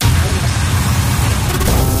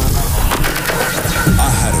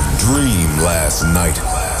dream last night.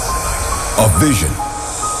 A vision.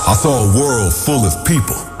 I saw a world full of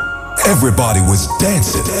people. Everybody was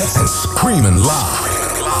dancing and screaming loud.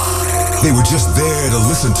 They were just there to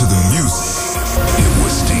listen to the music. It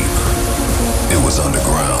was deep. It was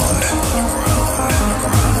underground.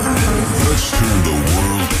 Let's turn the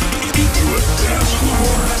world into a dance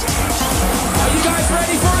floor. Are you guys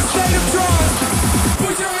ready for a state of trance?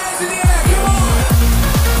 Put your hands in the air, come on!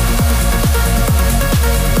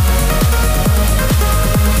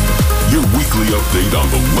 Your weekly update on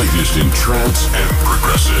the latest in trance and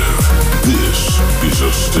progressive. This is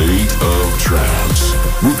A State of Trance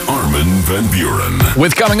with Armin van Buuren.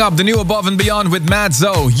 With coming up, the new Above and Beyond with Matt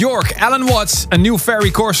Zo, York, Alan Watts, a new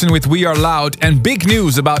Ferry Corsten with We Are Loud, and big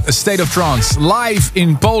news about A State of Trance live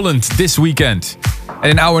in Poland this weekend.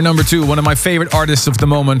 And in hour number 2, one of my favorite artists of the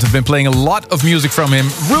moment. I've been playing a lot of music from him,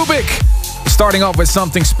 Rubik. Starting off with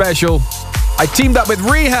something special. I teamed up with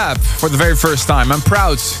Rehab for the very first time. I'm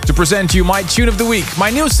proud to present you my tune of the week,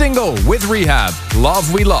 my new single with Rehab,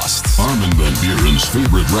 Love We Lost. Armin van Buuren's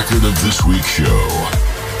favorite record of this week's show.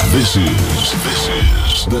 This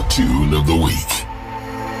is the tune of the week.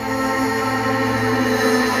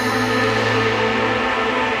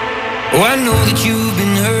 Oh, I know that you've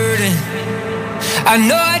been hurting. I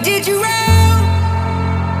know I did you wrong,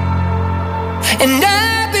 and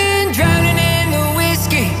I've been drowning in the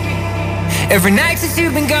whiskey every night since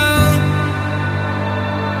you've been gone.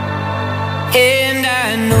 And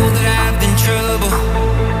I know that I've been trouble,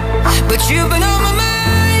 but you've been on my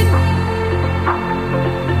mind.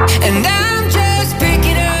 And I'm just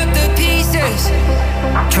picking up the pieces,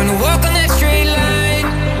 trying to walk on that straight line.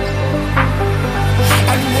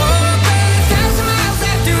 I'd walk 1,000 miles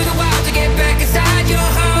out through the wild to get back inside your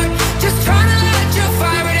heart, just trying to light your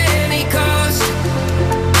fire at any cost.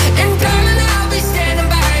 And darling, I'll be standing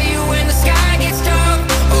by you when the sky gets dark.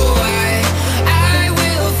 Oh, I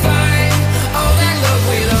will find all that love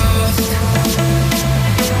we lost.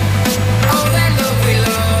 All that love we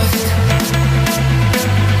lost.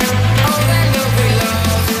 All that love we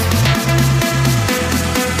lost.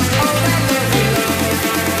 All that love we lost.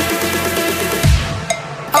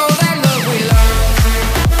 All that love we lost.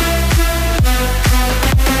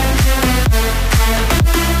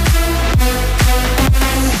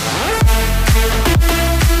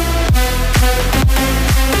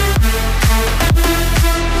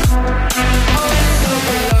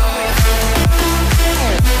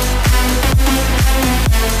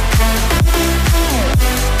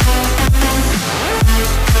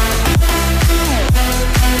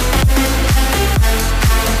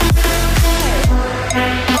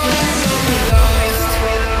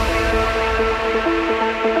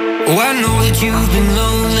 Oh, I know that you've been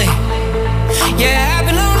lonely. Yeah, I've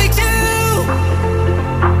been lonely too.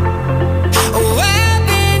 Oh, I've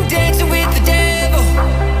been dancing with the devil.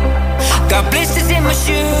 Got blisters in my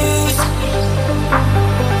shoes,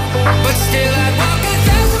 but still I'd walk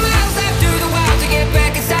 1,000 miles out through the wild to get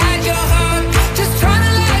back inside your heart, just trying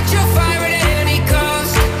to light your fire at any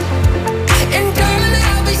cost. And darling,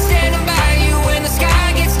 I'll be standing by you when the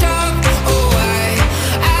sky gets dark. Oh,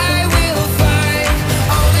 I will find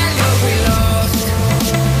all that love we lost.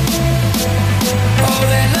 All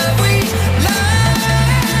that love we lost.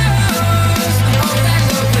 All that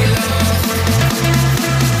love we lost.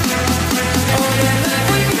 All that love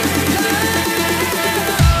we lost.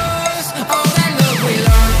 All that love we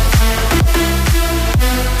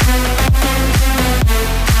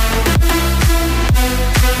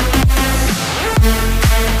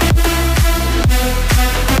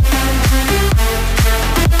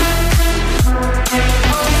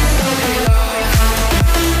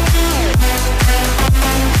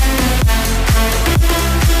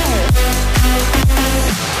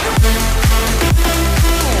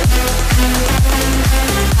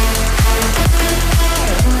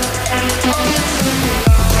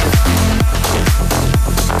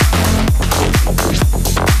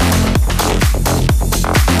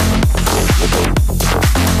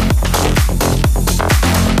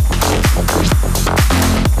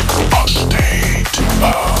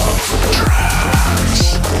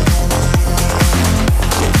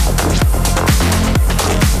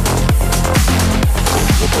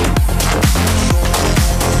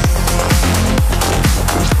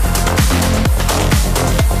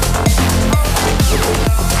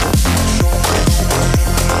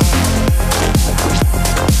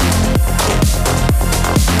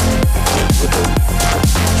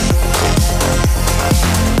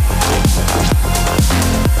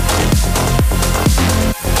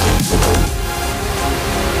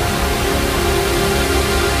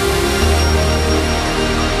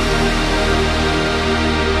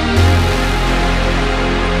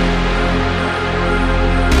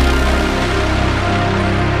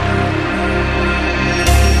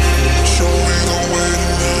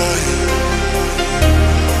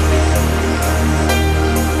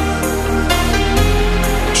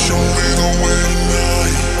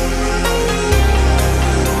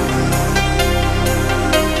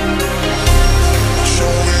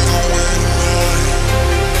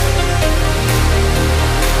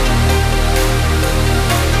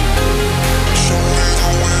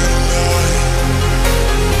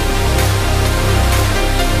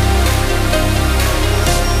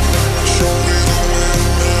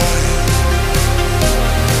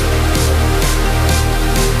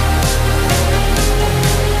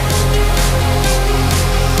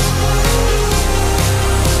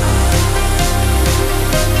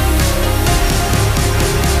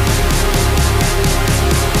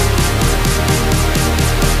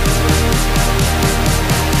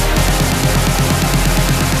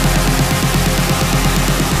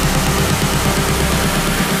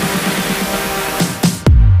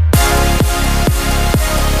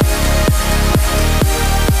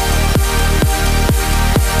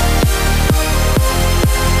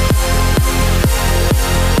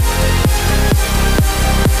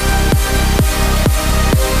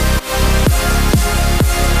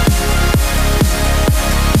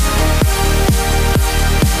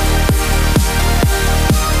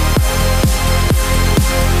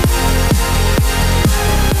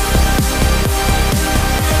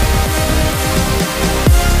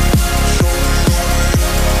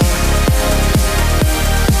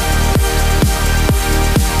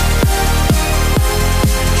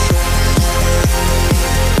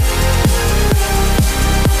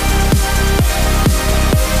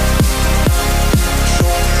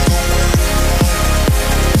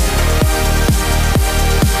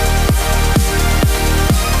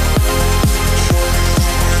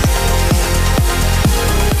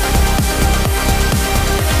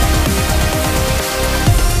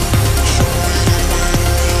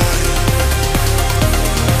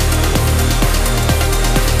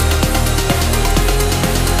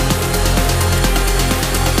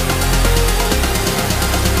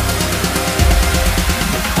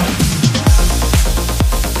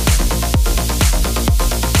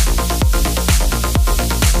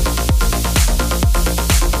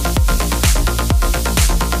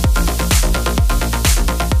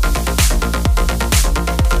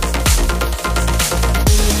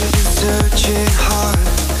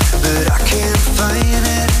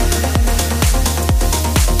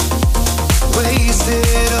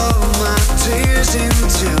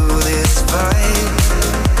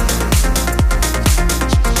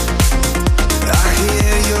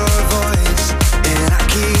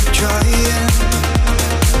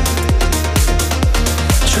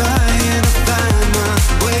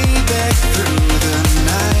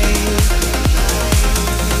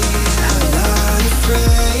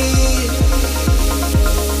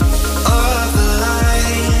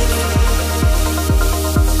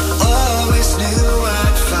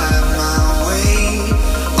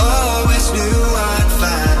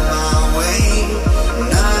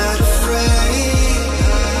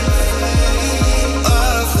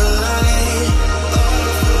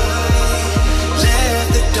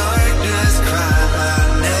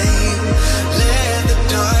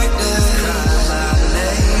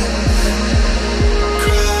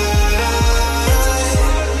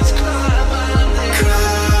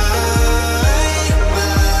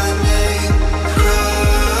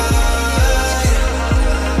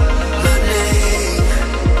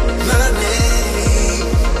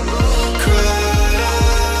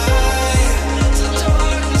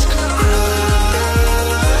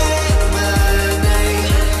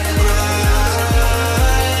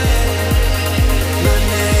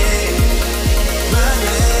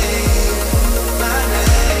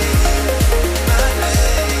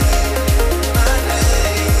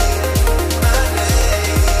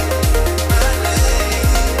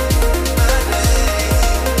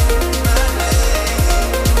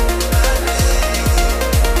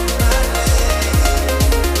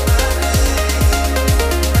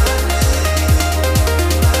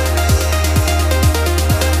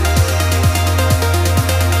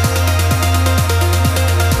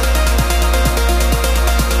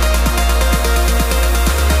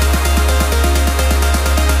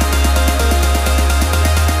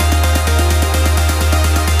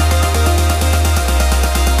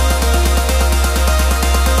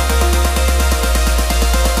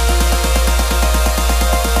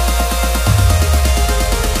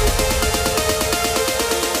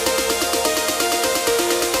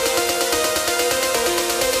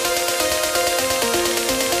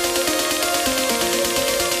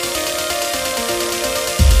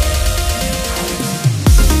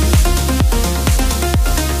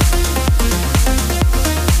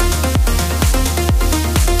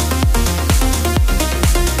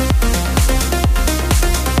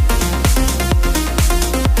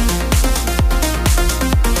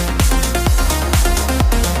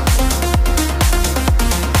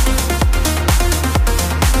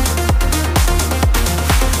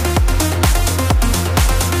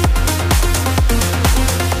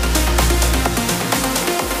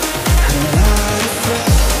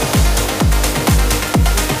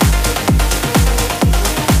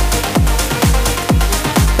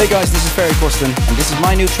Hey guys, this is Ferry Corsten, and this is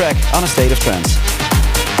my new track on A State of Trance.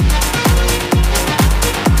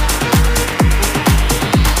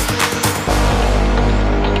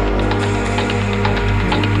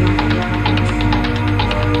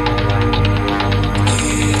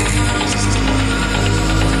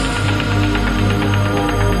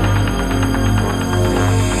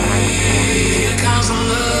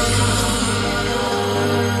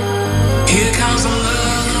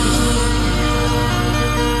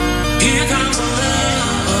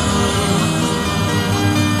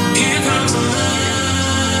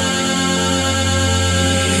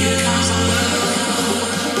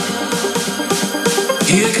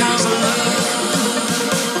 Here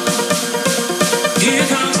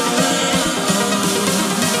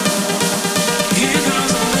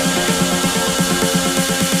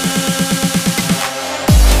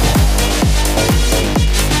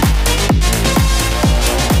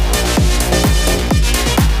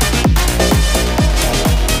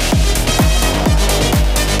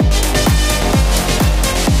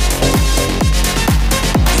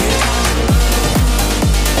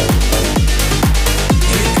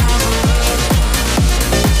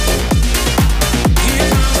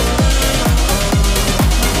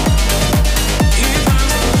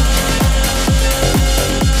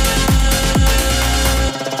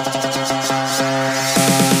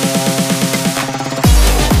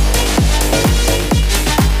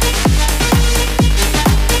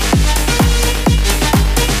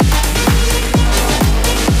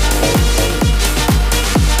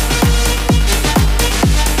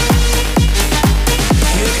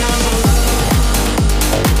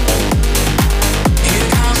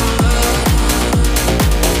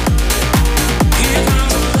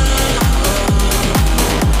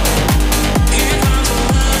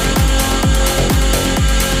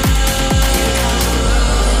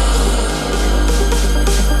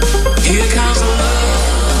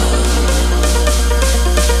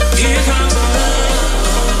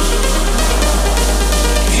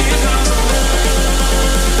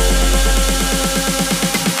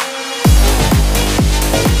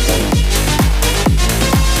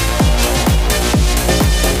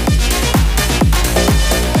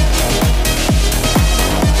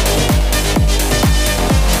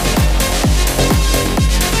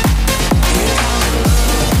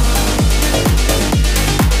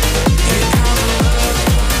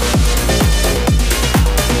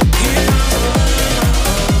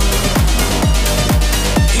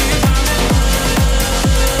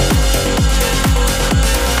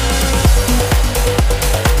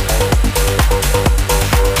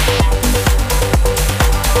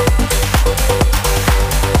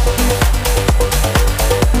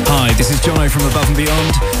from Above and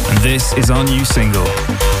Beyond, and this is our new single.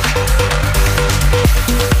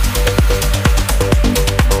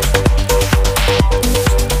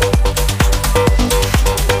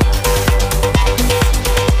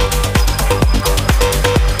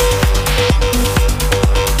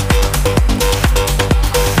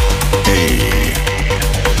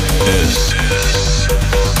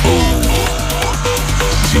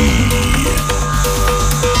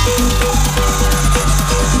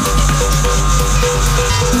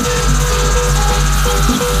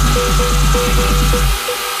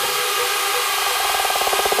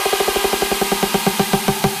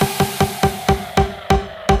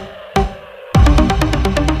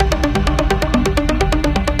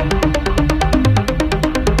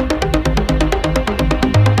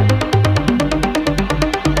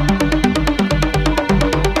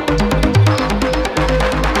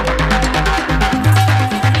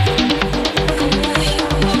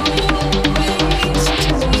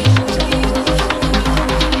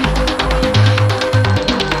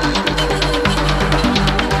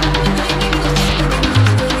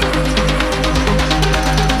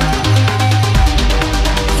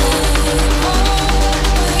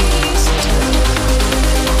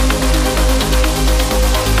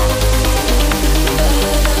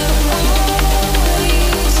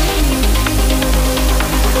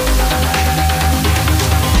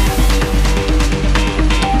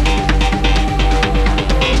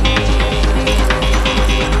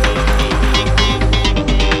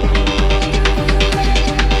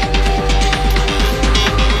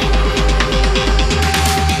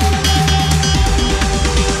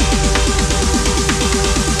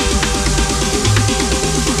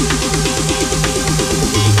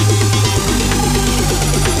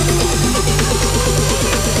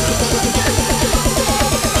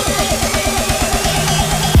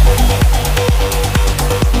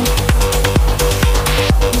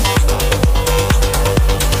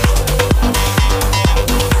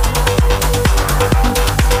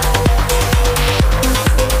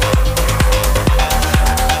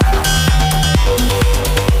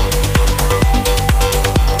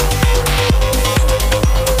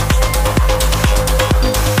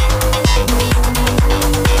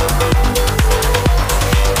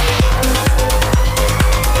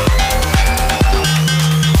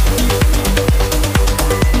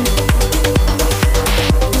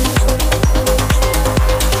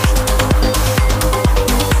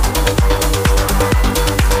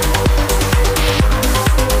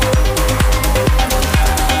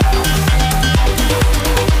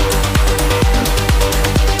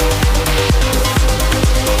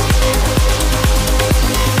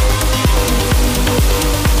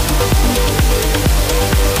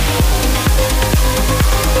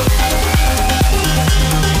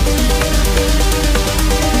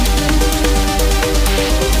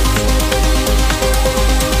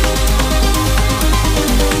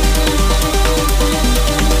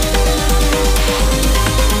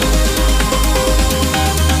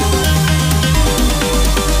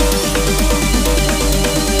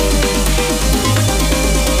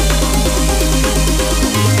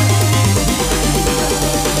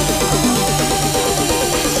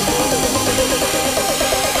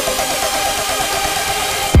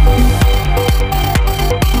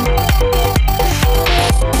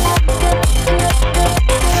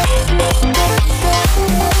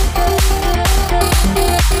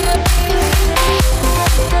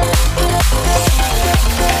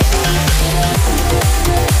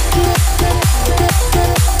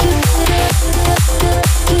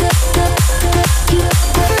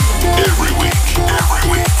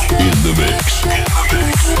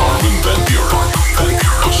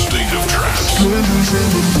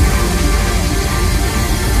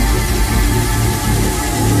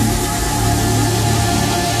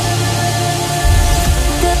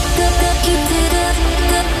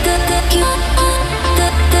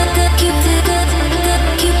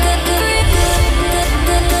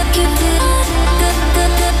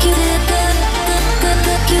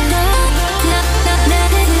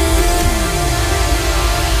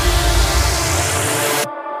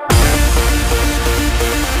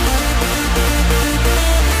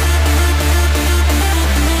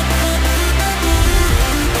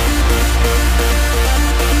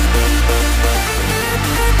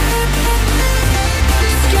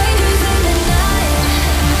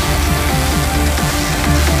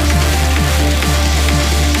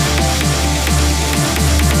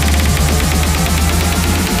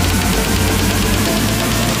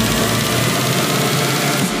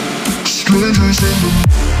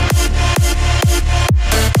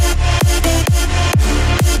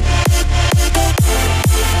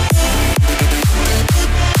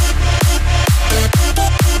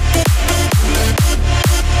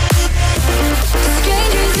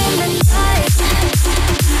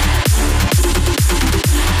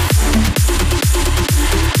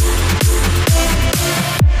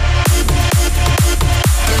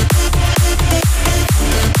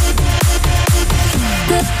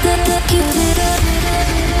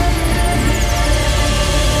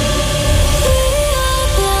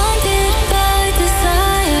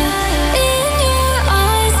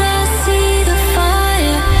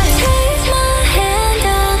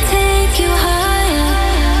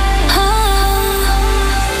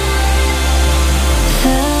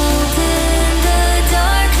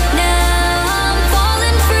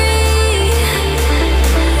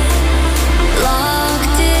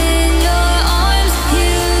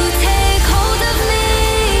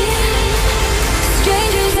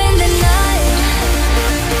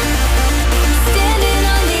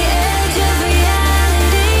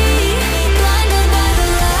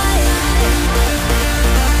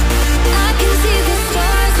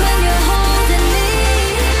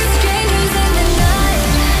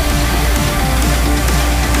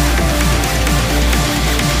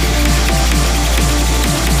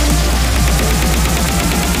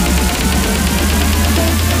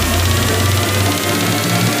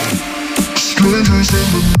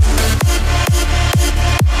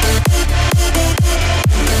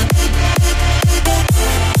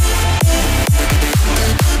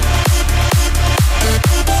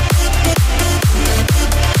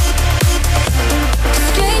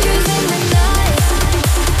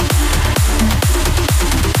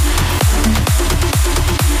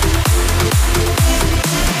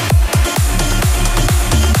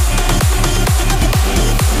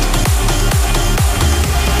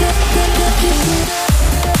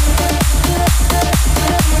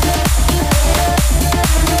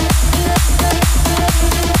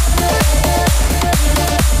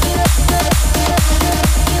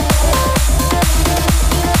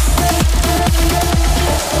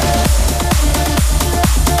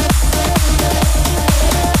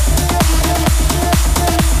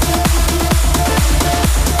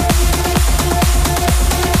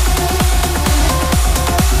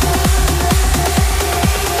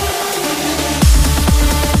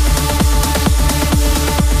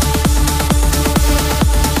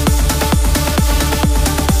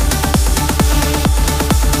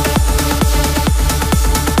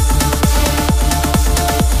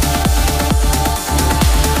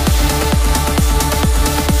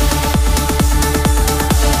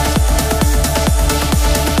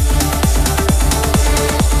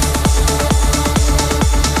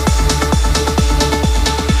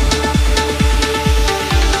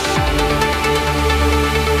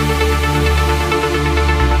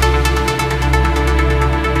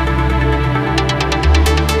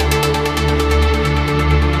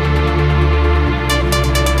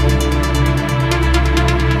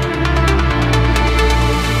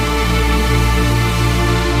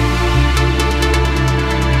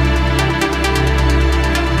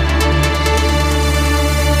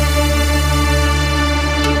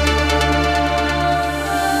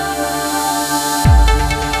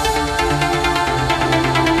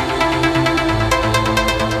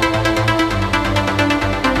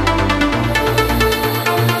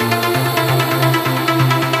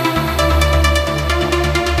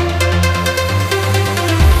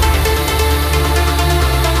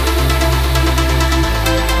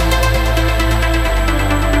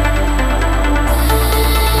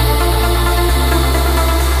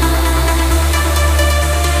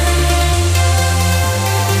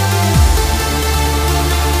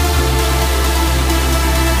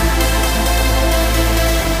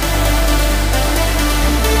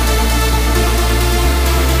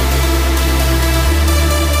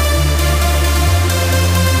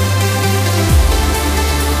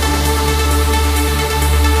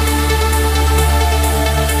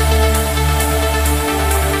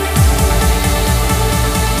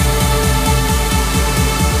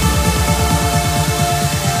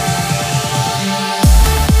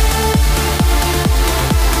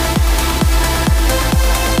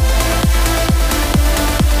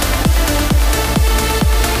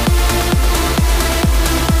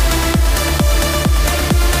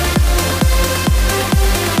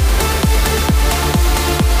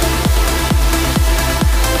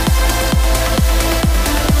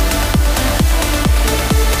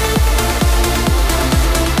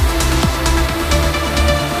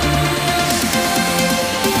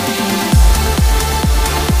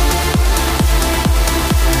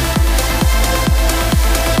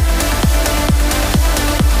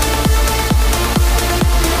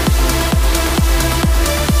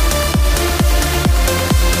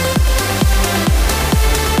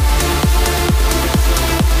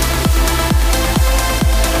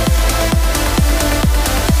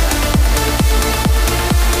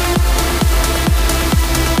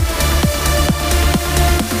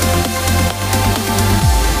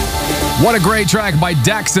 What a great track by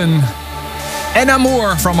Daxon. En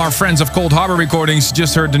Amour from our friends of Cold Harbor Recordings.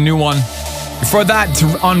 Just heard the new one. Before that,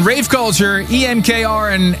 on Rave Culture,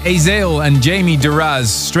 EMKR and Azael and Jamie Duraz,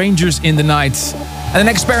 Strangers in the Night. And an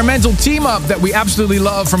experimental team-up that we absolutely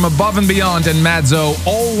love from Above and Beyond and Madzo,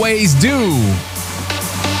 Always Do.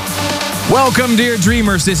 Welcome, dear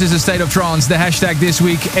dreamers. This is A State of Trance. The hashtag this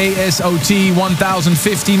week,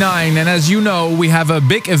 ASOT1059. And as you know, we have a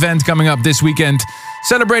big event coming up this weekend,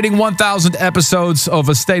 celebrating 1,000 episodes of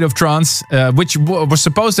A State of Trance, which was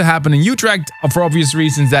supposed to happen in Utrecht. For obvious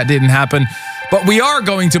reasons, that didn't happen. But we are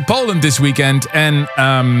going to Poland this weekend, and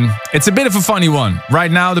it's a bit of a funny one. Right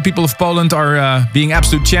now, the people of Poland are being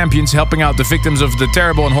absolute champions, helping out the victims of the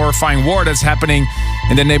terrible and horrifying war that's happening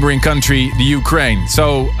in their neighboring country, the Ukraine.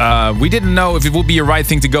 So we didn't know if it would be a right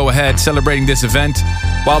thing to go ahead celebrating this event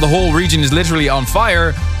while the whole region is literally on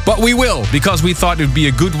fire. But we will, because we thought it would be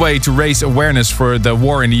a good way to raise awareness for the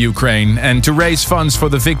war in the Ukraine and to raise funds for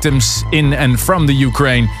the victims in and from the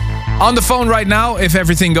Ukraine. On the phone right now, if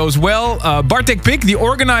everything goes well, Bartek Pik, the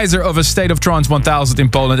organizer of A State of Trance 1000 in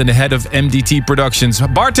Poland and the head of MDT Productions.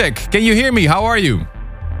 Bartek, can you hear me? How are you?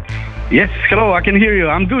 Yes, hello, I can hear you.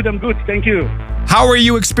 I'm good, thank you. How are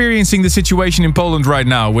you experiencing the situation in Poland right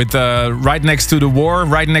now? With right next to the war,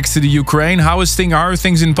 right next to the Ukraine, how are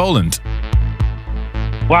things in Poland?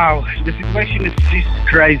 Wow, the situation is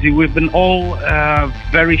crazy. We've been all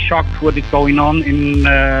very shocked what is going on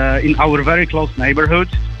in our very close neighborhood.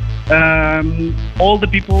 All the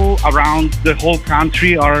people around the whole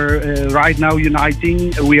country are right now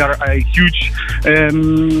uniting. We are a huge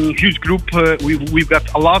group. We've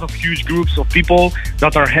got a lot of huge groups of people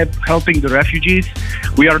that are helping the refugees.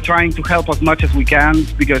 We are trying to help as much as we can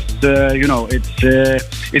because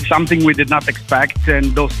it's something we did not expect,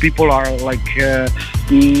 and those people are like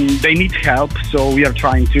they need help. So we are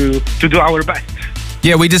trying to do our best.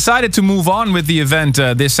 Yeah, we decided to move on with the event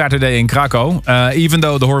this Saturday in Krakow, even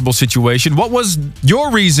though the horrible situation. What was your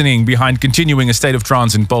reasoning behind continuing A State of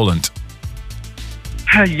Trance in Poland?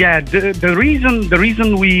 The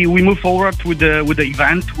reason we move forward with the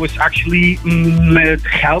event was actually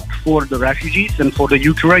help for the refugees and for the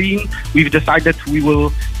Ukraine. We've decided we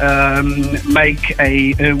will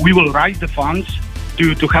we will raise the funds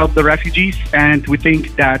to help the refugees, and we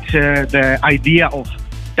think that the idea of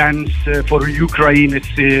dance for Ukraine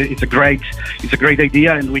it's a great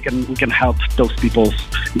idea, and we can help those people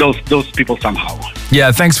somehow.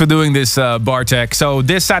 Yeah, thanks for doing this, Bartek. So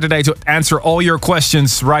this Saturday, to answer all your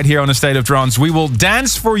questions right here on A State of Trance, we will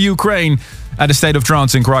dance for Ukraine at A State of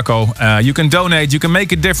Trance in Krakow. You can donate, you can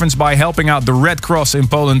make a difference by helping out the Red Cross in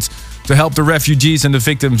Poland to help the refugees and the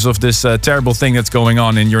victims of this terrible thing that's going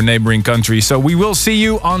on in your neighboring country. So we will see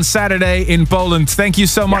you on Saturday in Poland. Thank you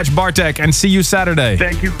so much, Bartek, and see you Saturday.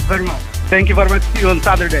 Thank you very much. Thank you very much. See you on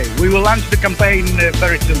Saturday. We will launch the campaign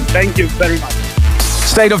very soon. Thank you very much.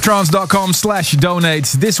 Stateoftrance.com/donate.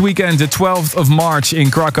 This weekend, the 12th of March in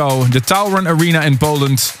Krakow, the Tauron Arena in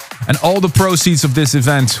Poland. And all the proceeds of this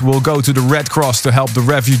event will go to the Red Cross to help the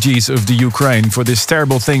refugees of the Ukraine for this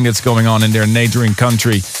terrible thing that's going on in their neighboring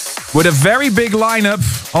country. With a very big lineup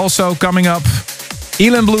also coming up.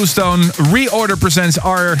 Ilan Bluestone, Reorder presents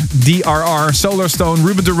RDRR, Solarstone,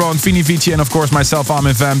 Ruben de Ron, Vini Vici, and of course myself,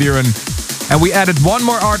 Armin van Buuren. And we added one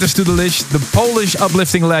more artist to the list, the Polish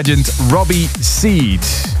uplifting legend, Robbie Seed.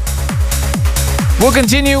 We'll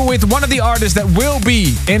continue with one of the artists that will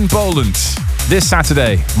be in Poland this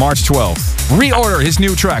Saturday, March 12th. Reorder his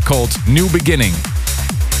new track called New Beginning.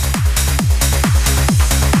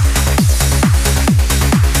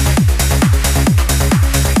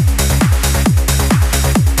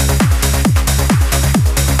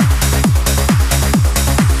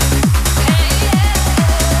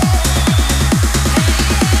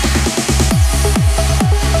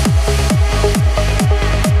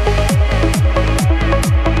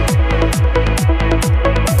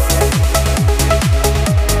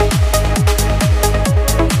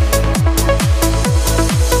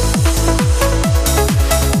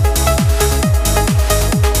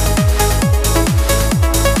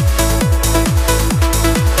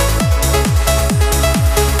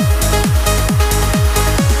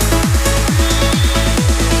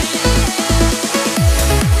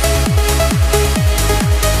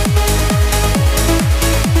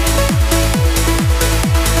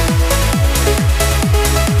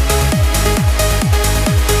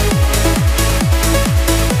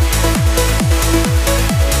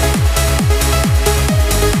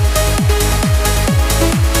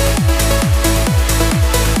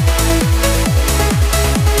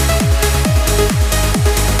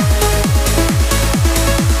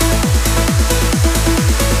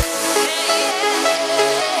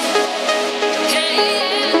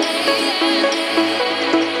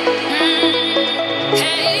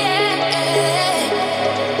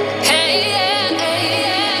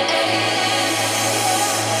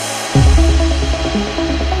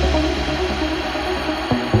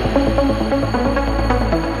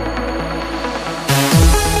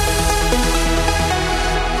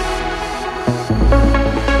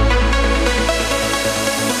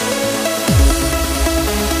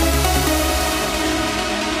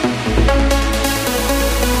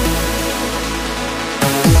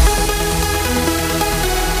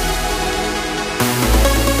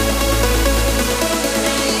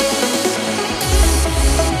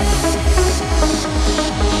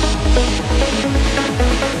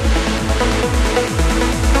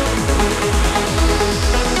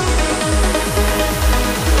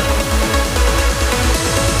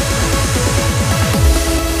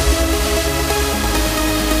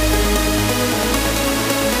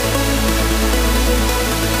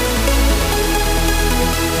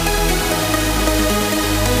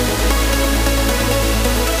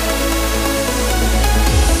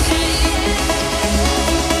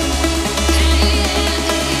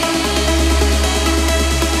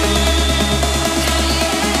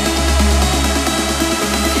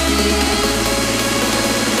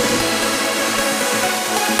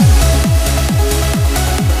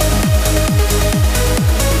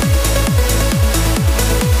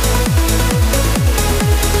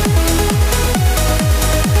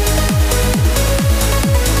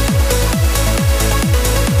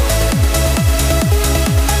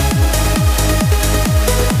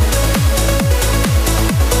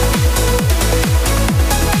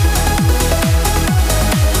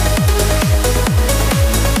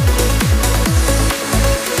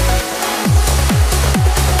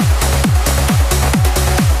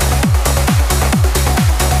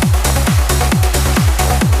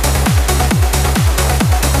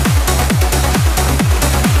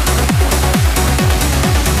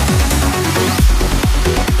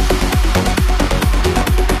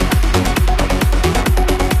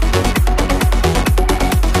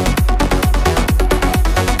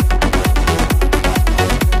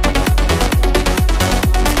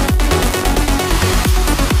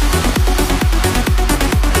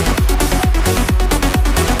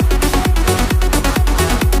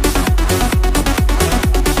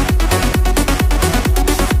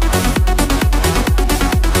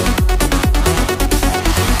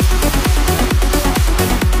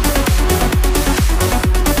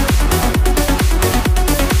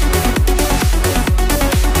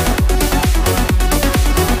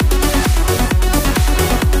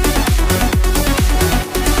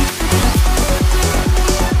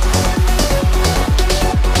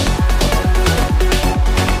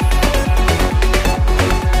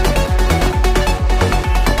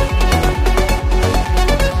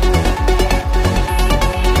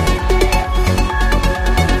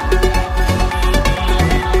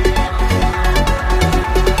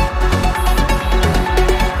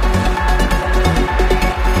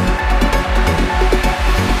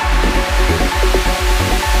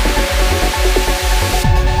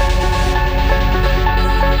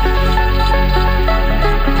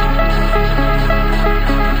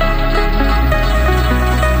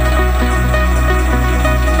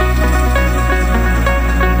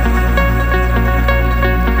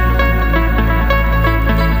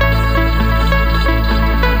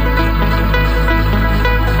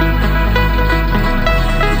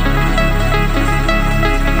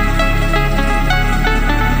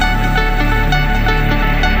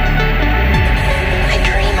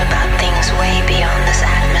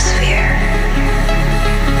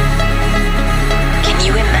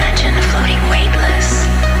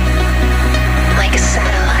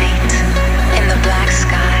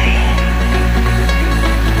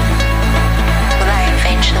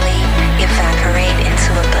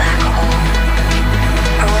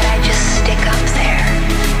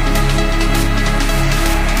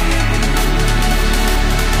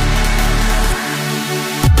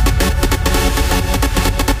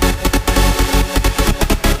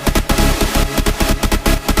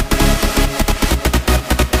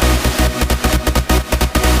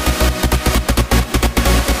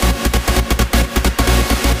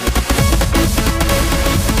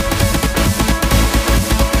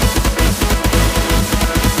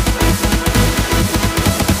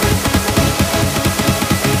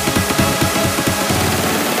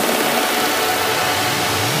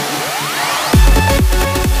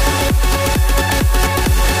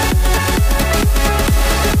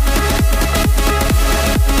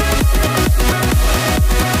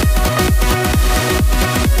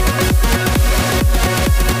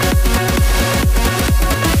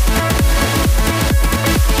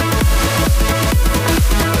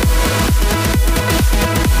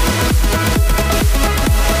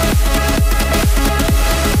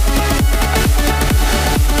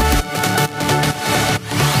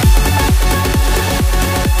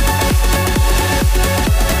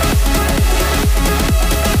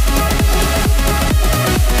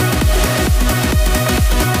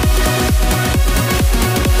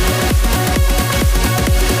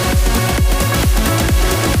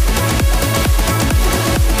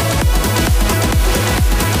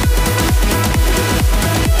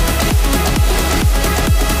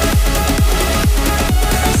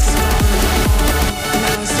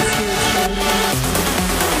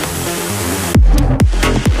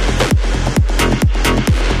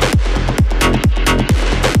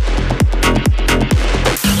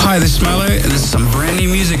 Hi, this is Malo, and this is some brand new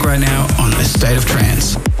music right now on A State of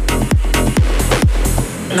Trance.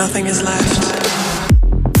 Nothing is left.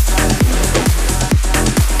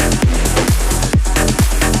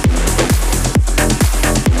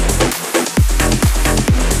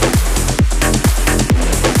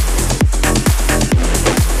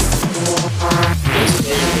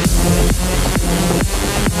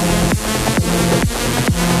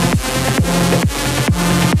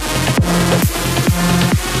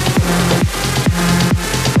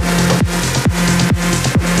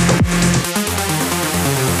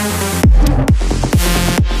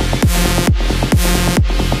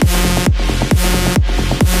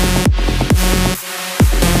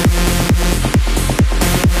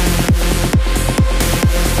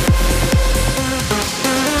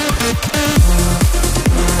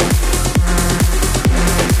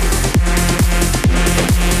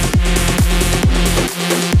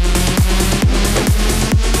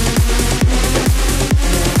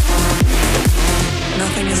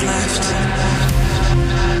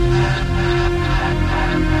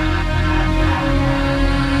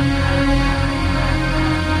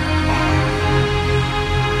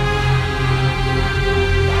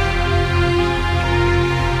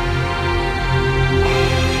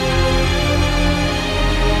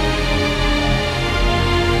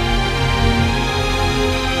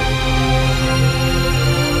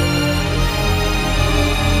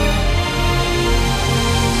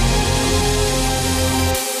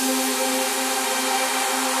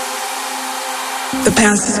 The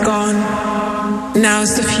past is gone. Now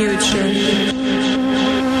is the future.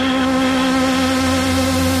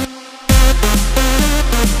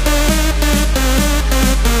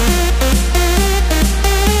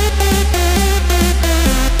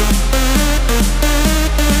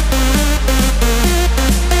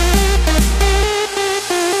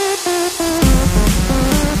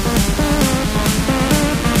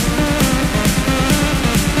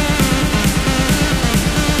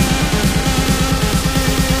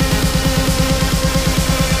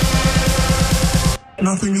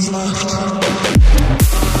 Nothing is left.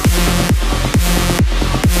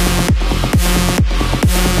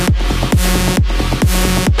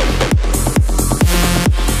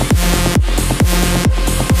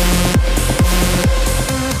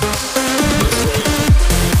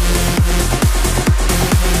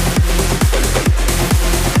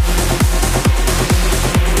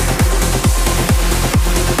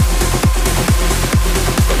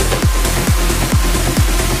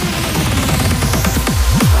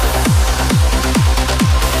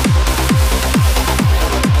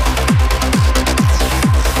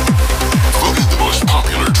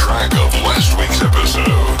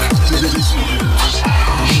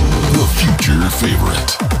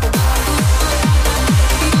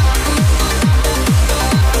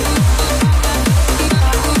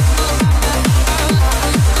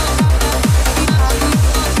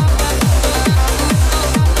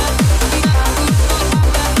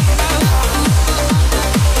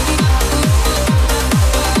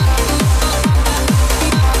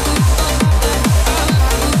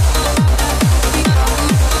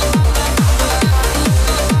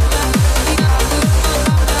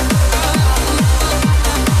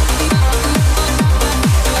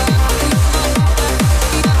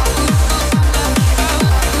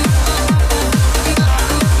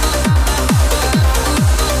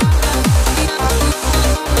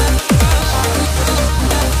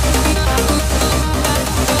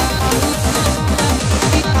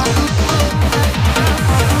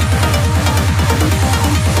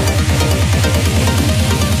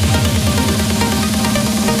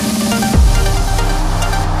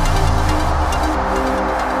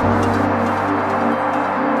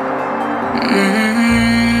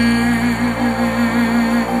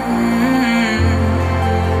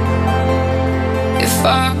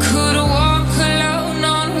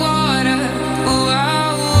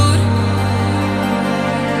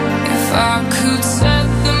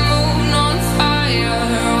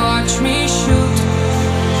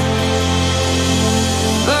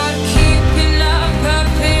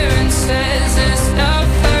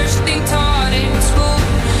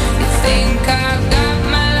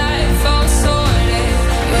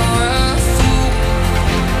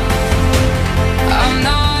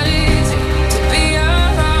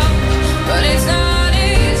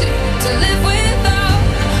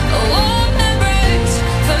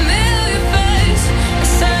 Familiar face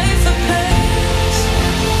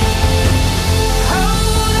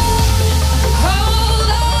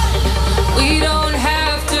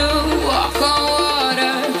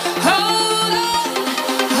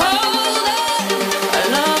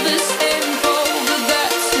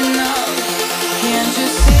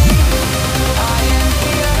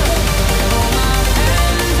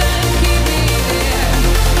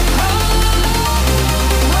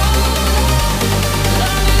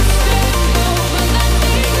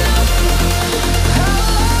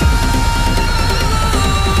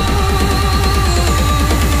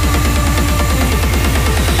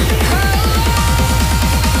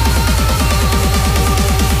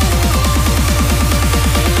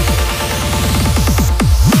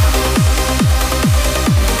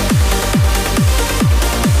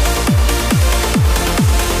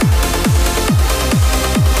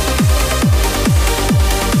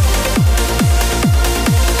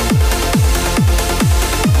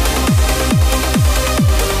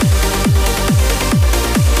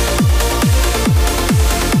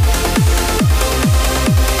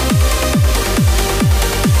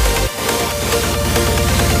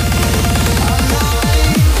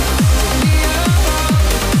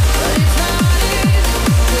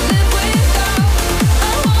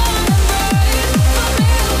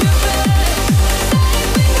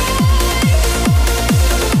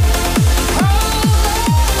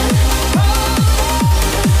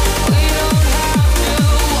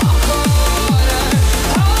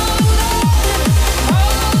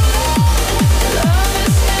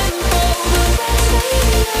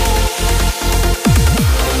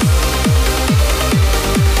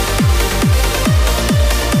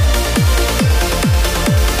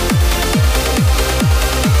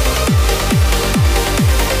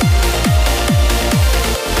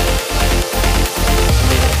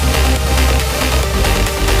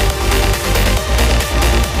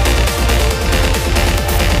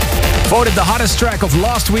Voted the hottest track of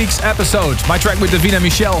last week's episode. My track with Davina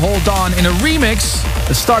Michelle, Hold On, in a remix.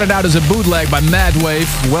 It started out as a bootleg by Madwave.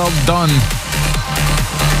 Well done.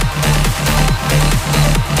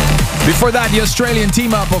 Before that, the Australian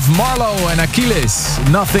team-up of Marlo and Achilles.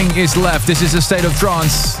 Nothing is left. This is A State of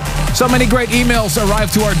Trance. So many great emails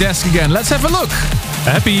arrived to our desk again. Let's have a look.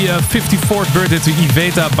 A happy 54th birthday to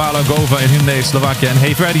Iveta Balagova in Hyundai, Slovakia, and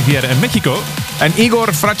Hey Freddy Vieira in Mexico. And Igor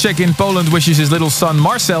Fracek in Poland wishes his little son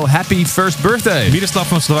Marcel happy first birthday. Miroslav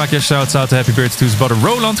from Slovakia shouts out a happy birthday to his brother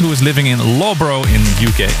Roland, who is living in Loughborough in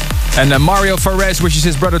UK. And Mario Fares wishes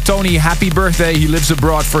his brother Tony happy birthday. He lives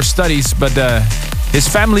abroad for studies, but his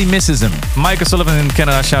family misses him. Michael Sullivan in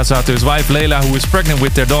Canada shouts out to his wife Leila, who is pregnant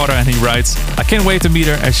with their daughter, and he writes, I can't wait to meet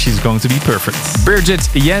her as she's going to be perfect. Birgit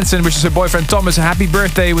Jensen wishes her boyfriend Thomas a happy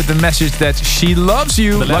birthday with the message that she loves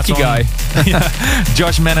you. Lucky guy.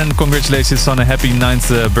 Josh Menon congratulates his son a happy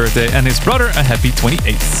 9th birthday and his brother a happy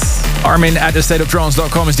 28th. Armin at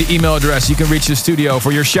thestateoftrance.com is the email address. You can reach the studio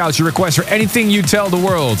for your shouts, your requests, or anything you tell the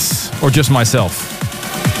world. Or just myself.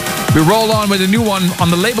 We roll on with a new one on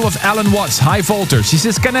the label of Alan Watts, High Voltage. This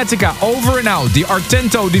is Kinetica, Over and Out, the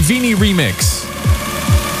Artento Divini remix.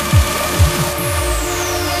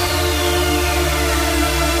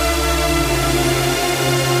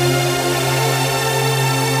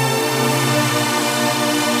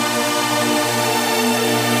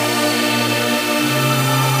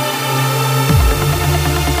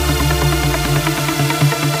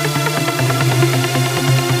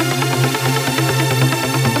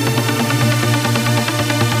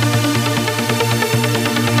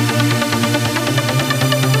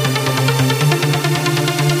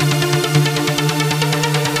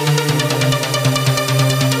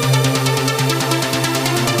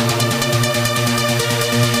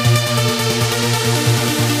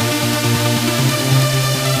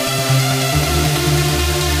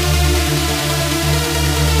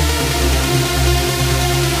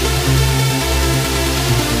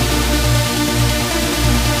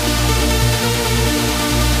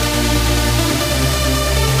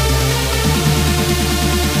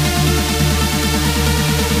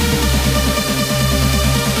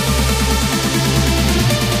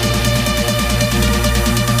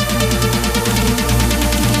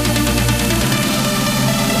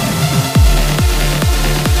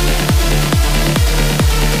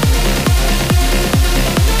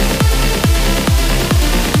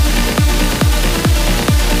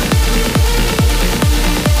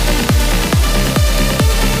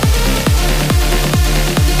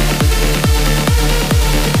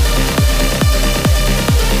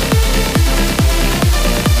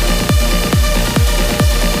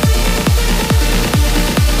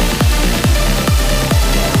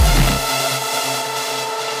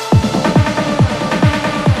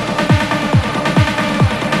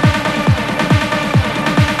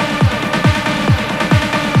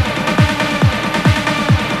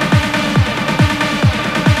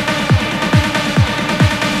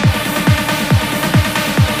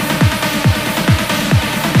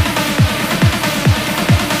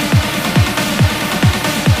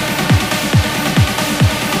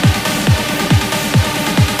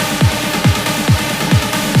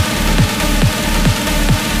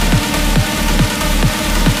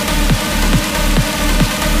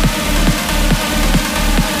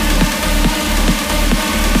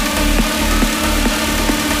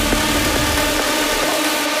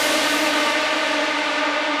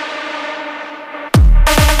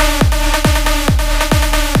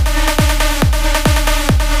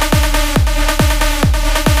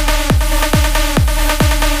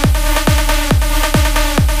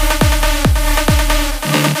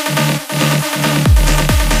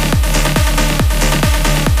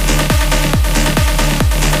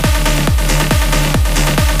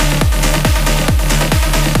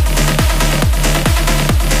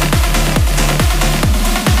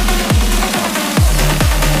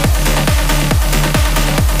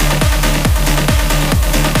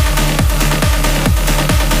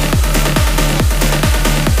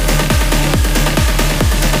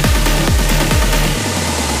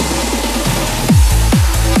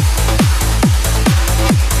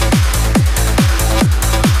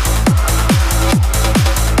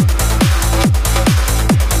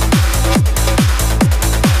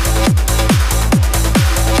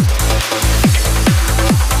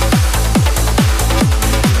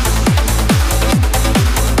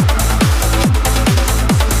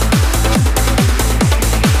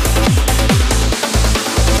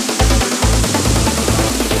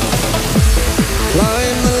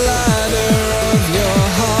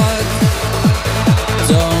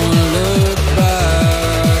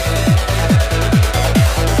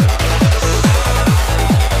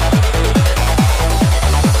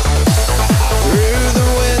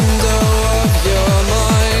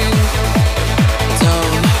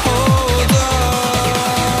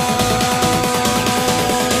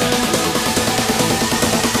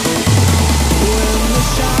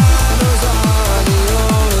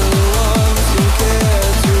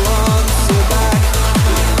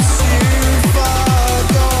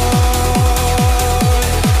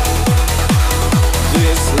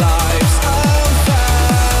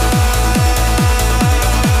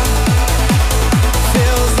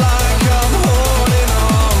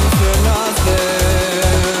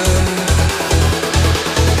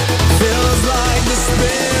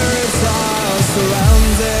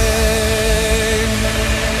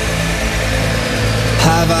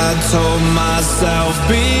 have I told myself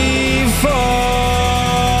before?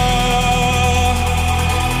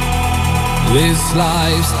 This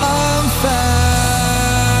life's unfair.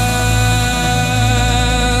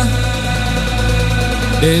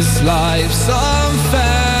 This life's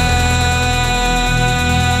unfair.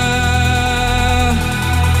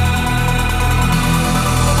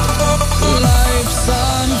 Life's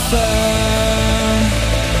unfair.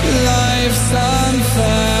 Life's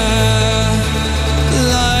unfair.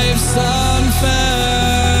 Life's unfair.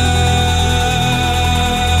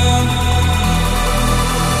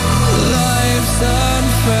 Life's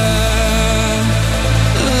unfair.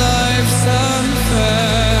 Life's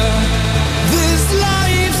unfair. This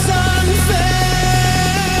life's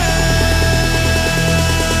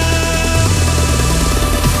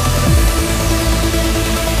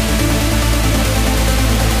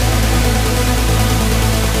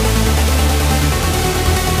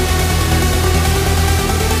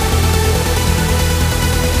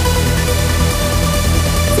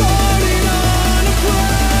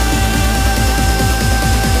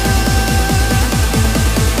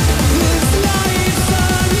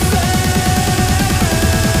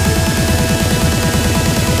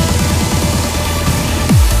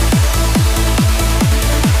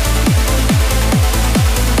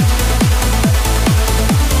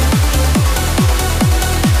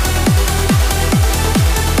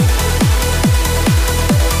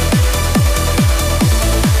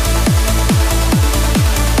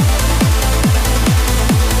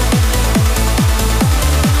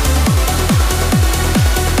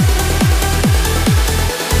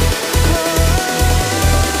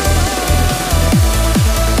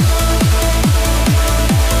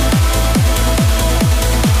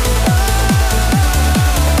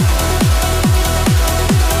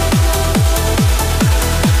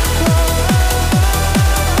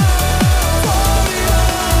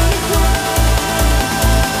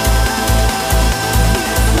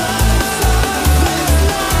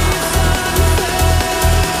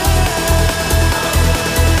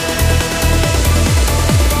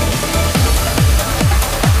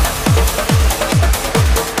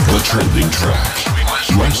Trending track.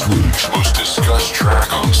 Last week's most discussed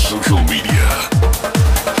track on social media.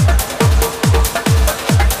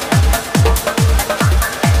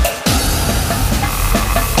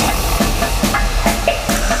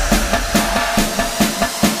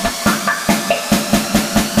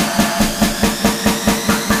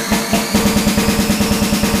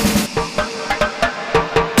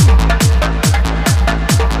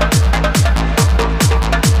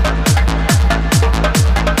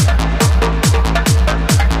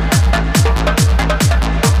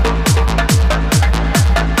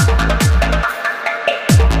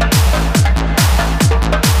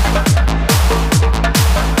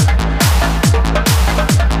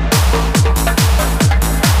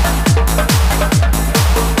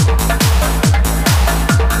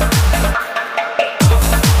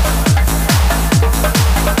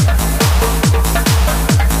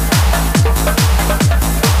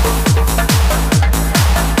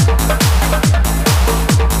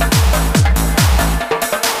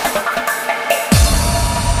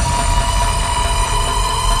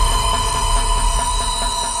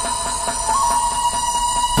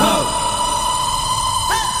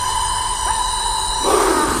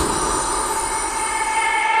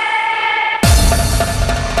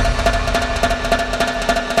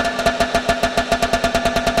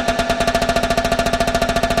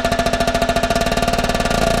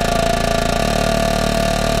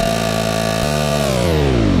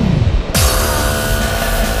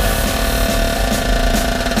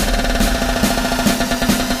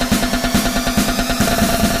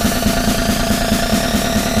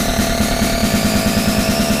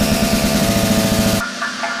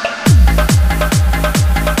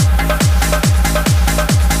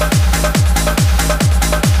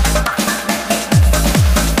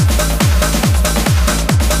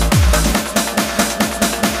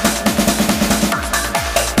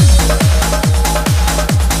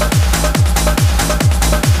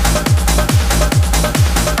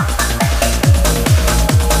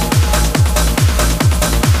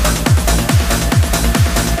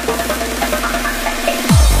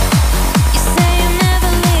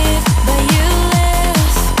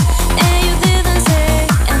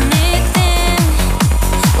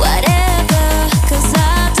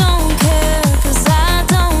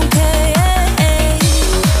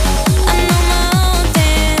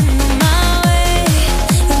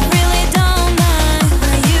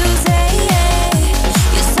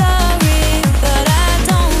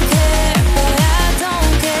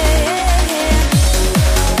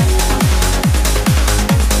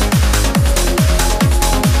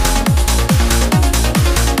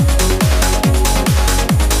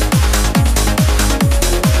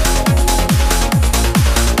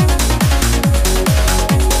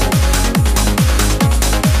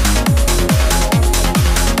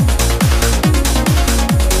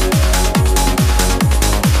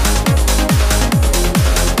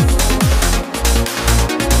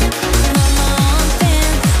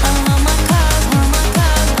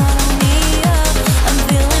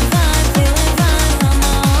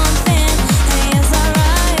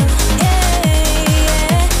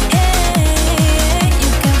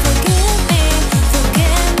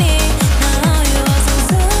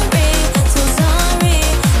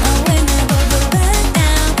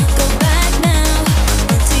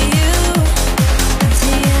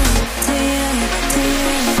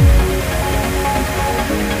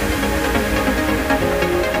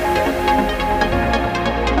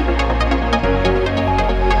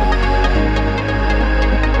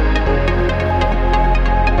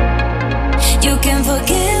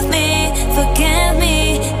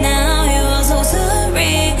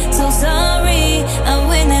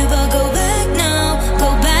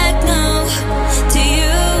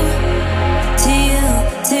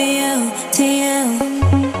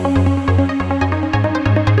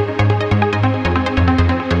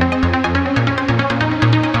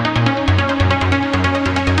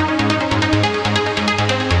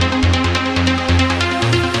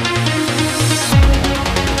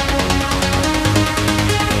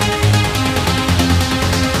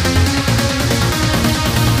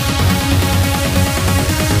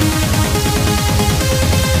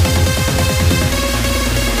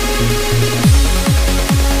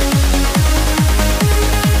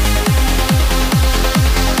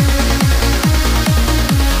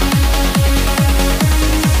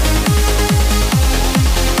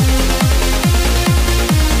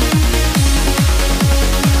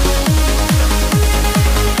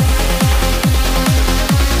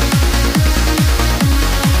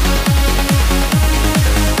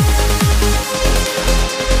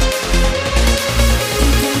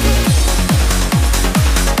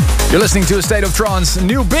 You're listening to A State of Trance, a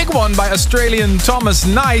new big one by Australian Thomas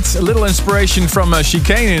Knight. A little inspiration from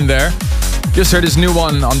Chicane in there. Just heard his new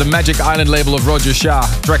one on the Magic Island label of Roger Shah.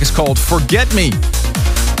 The track is called Forget Me.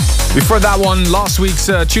 Before that one, last week's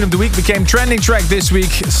Tune of the Week became trending track this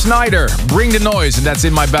week. Snyder, Bring the Noise, and that's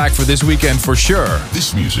in my bag for this weekend for sure.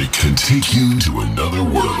 This music can take you to another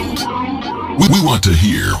world. We want to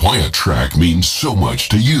hear why a track means so much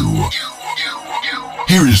to you.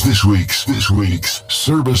 Here is this week's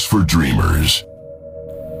Service for Dreamers.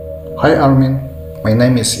 Hi Armin, my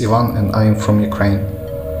name is Ivan and I am from Ukraine.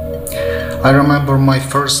 I remember my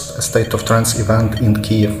first State of Trance event in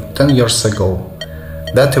Kiev 10 years ago.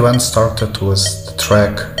 That event started with the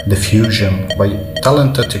track The Fusion by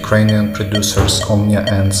talented Ukrainian producers Omnia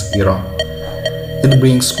and Spira. It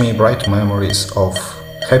brings me bright memories of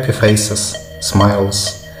happy faces,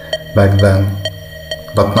 smiles back then.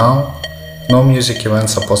 But now, no music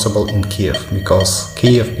events are possible in Kiev because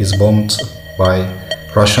Kiev is bombed by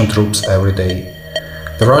Russian troops every day.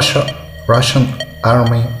 The Russian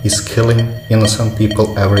army is killing innocent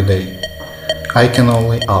people every day. I can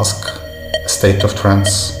only ask State of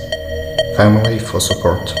Trance family for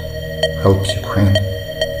support. Help Ukraine.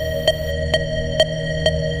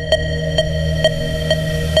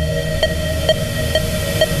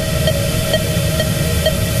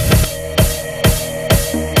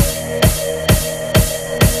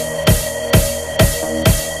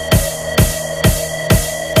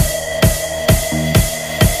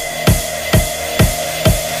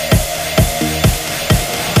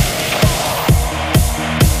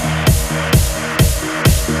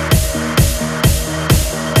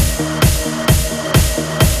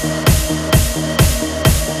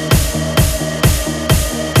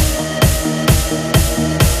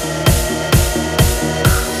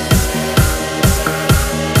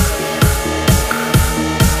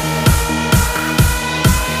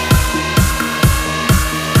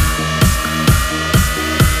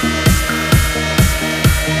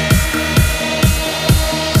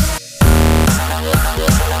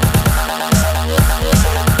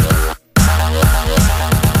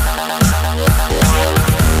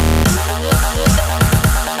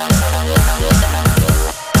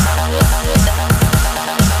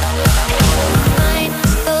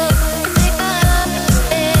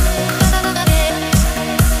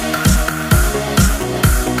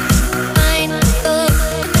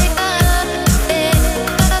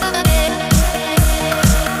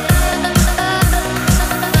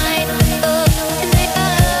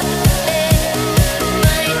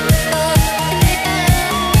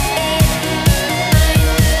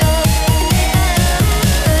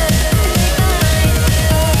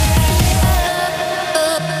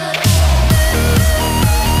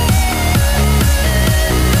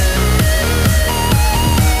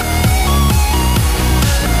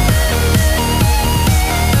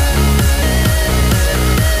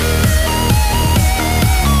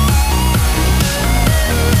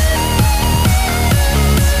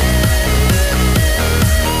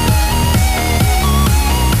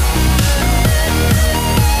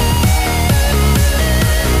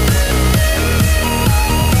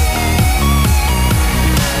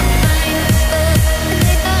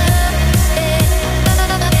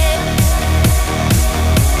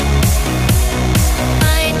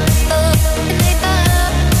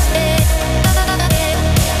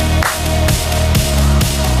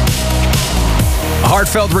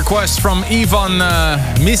 Heartfelt request from Ivan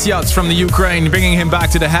Misyats from the Ukraine, bringing him back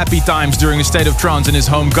to the happy times during a State of Trance in his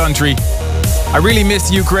home country. I really missed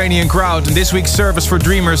the Ukrainian crowd, and this week's Service for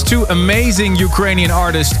Dreamers, two amazing Ukrainian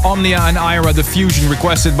artists, Omnia and Ira, The Fusion,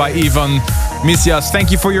 requested by Ivan Misyats. Thank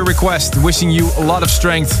you for your request, wishing you a lot of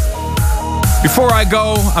strength. Before I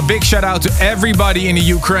go, a big shout out to everybody in the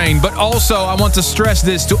Ukraine, but also I want to stress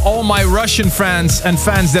this to all my Russian fans and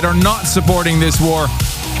fans that are not supporting this war.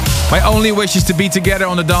 My only wish is to be together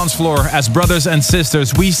on the dance floor as brothers and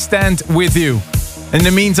sisters. We stand with you. In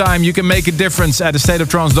the meantime, you can make a difference at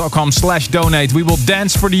thestateoftrance.com/donate. We will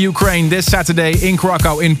dance for the Ukraine this Saturday in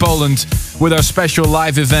Krakow in Poland with our special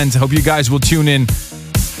live event. Hope you guys will tune in.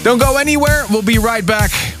 Don't go anywhere. We'll be right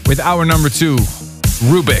back with hour number 2,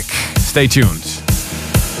 Rubik. Stay tuned.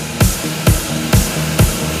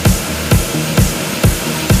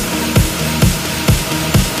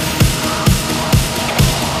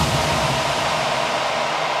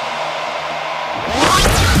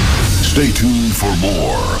 Stay tuned for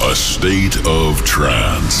more A State of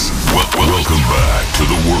Trance. Welcome back to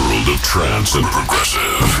the world of trance and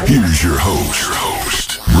progressive. Here's your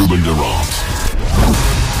host, Ruben Durant.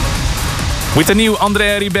 With the new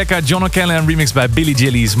Andrea Rebecca, John O'Callaghan remix by Billy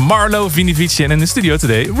Gillies, Marlo, Vini Vici, and in the studio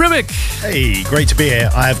today, Rubik. Hey, great to be here.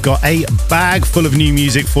 I've got a bag full of new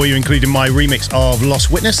music for you, including my remix of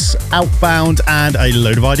Lost Witness, Outbound, and a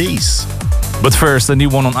load of IDs. But first, a new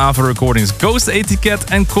one on Ava Recordings, Ghost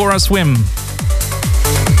Etiquette and Cora Swim.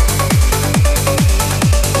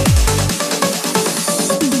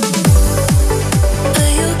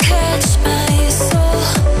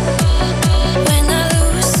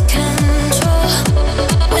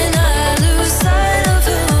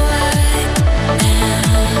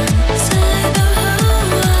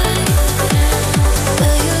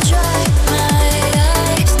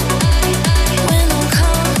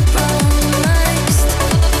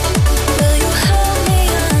 Will you hold me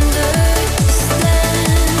under?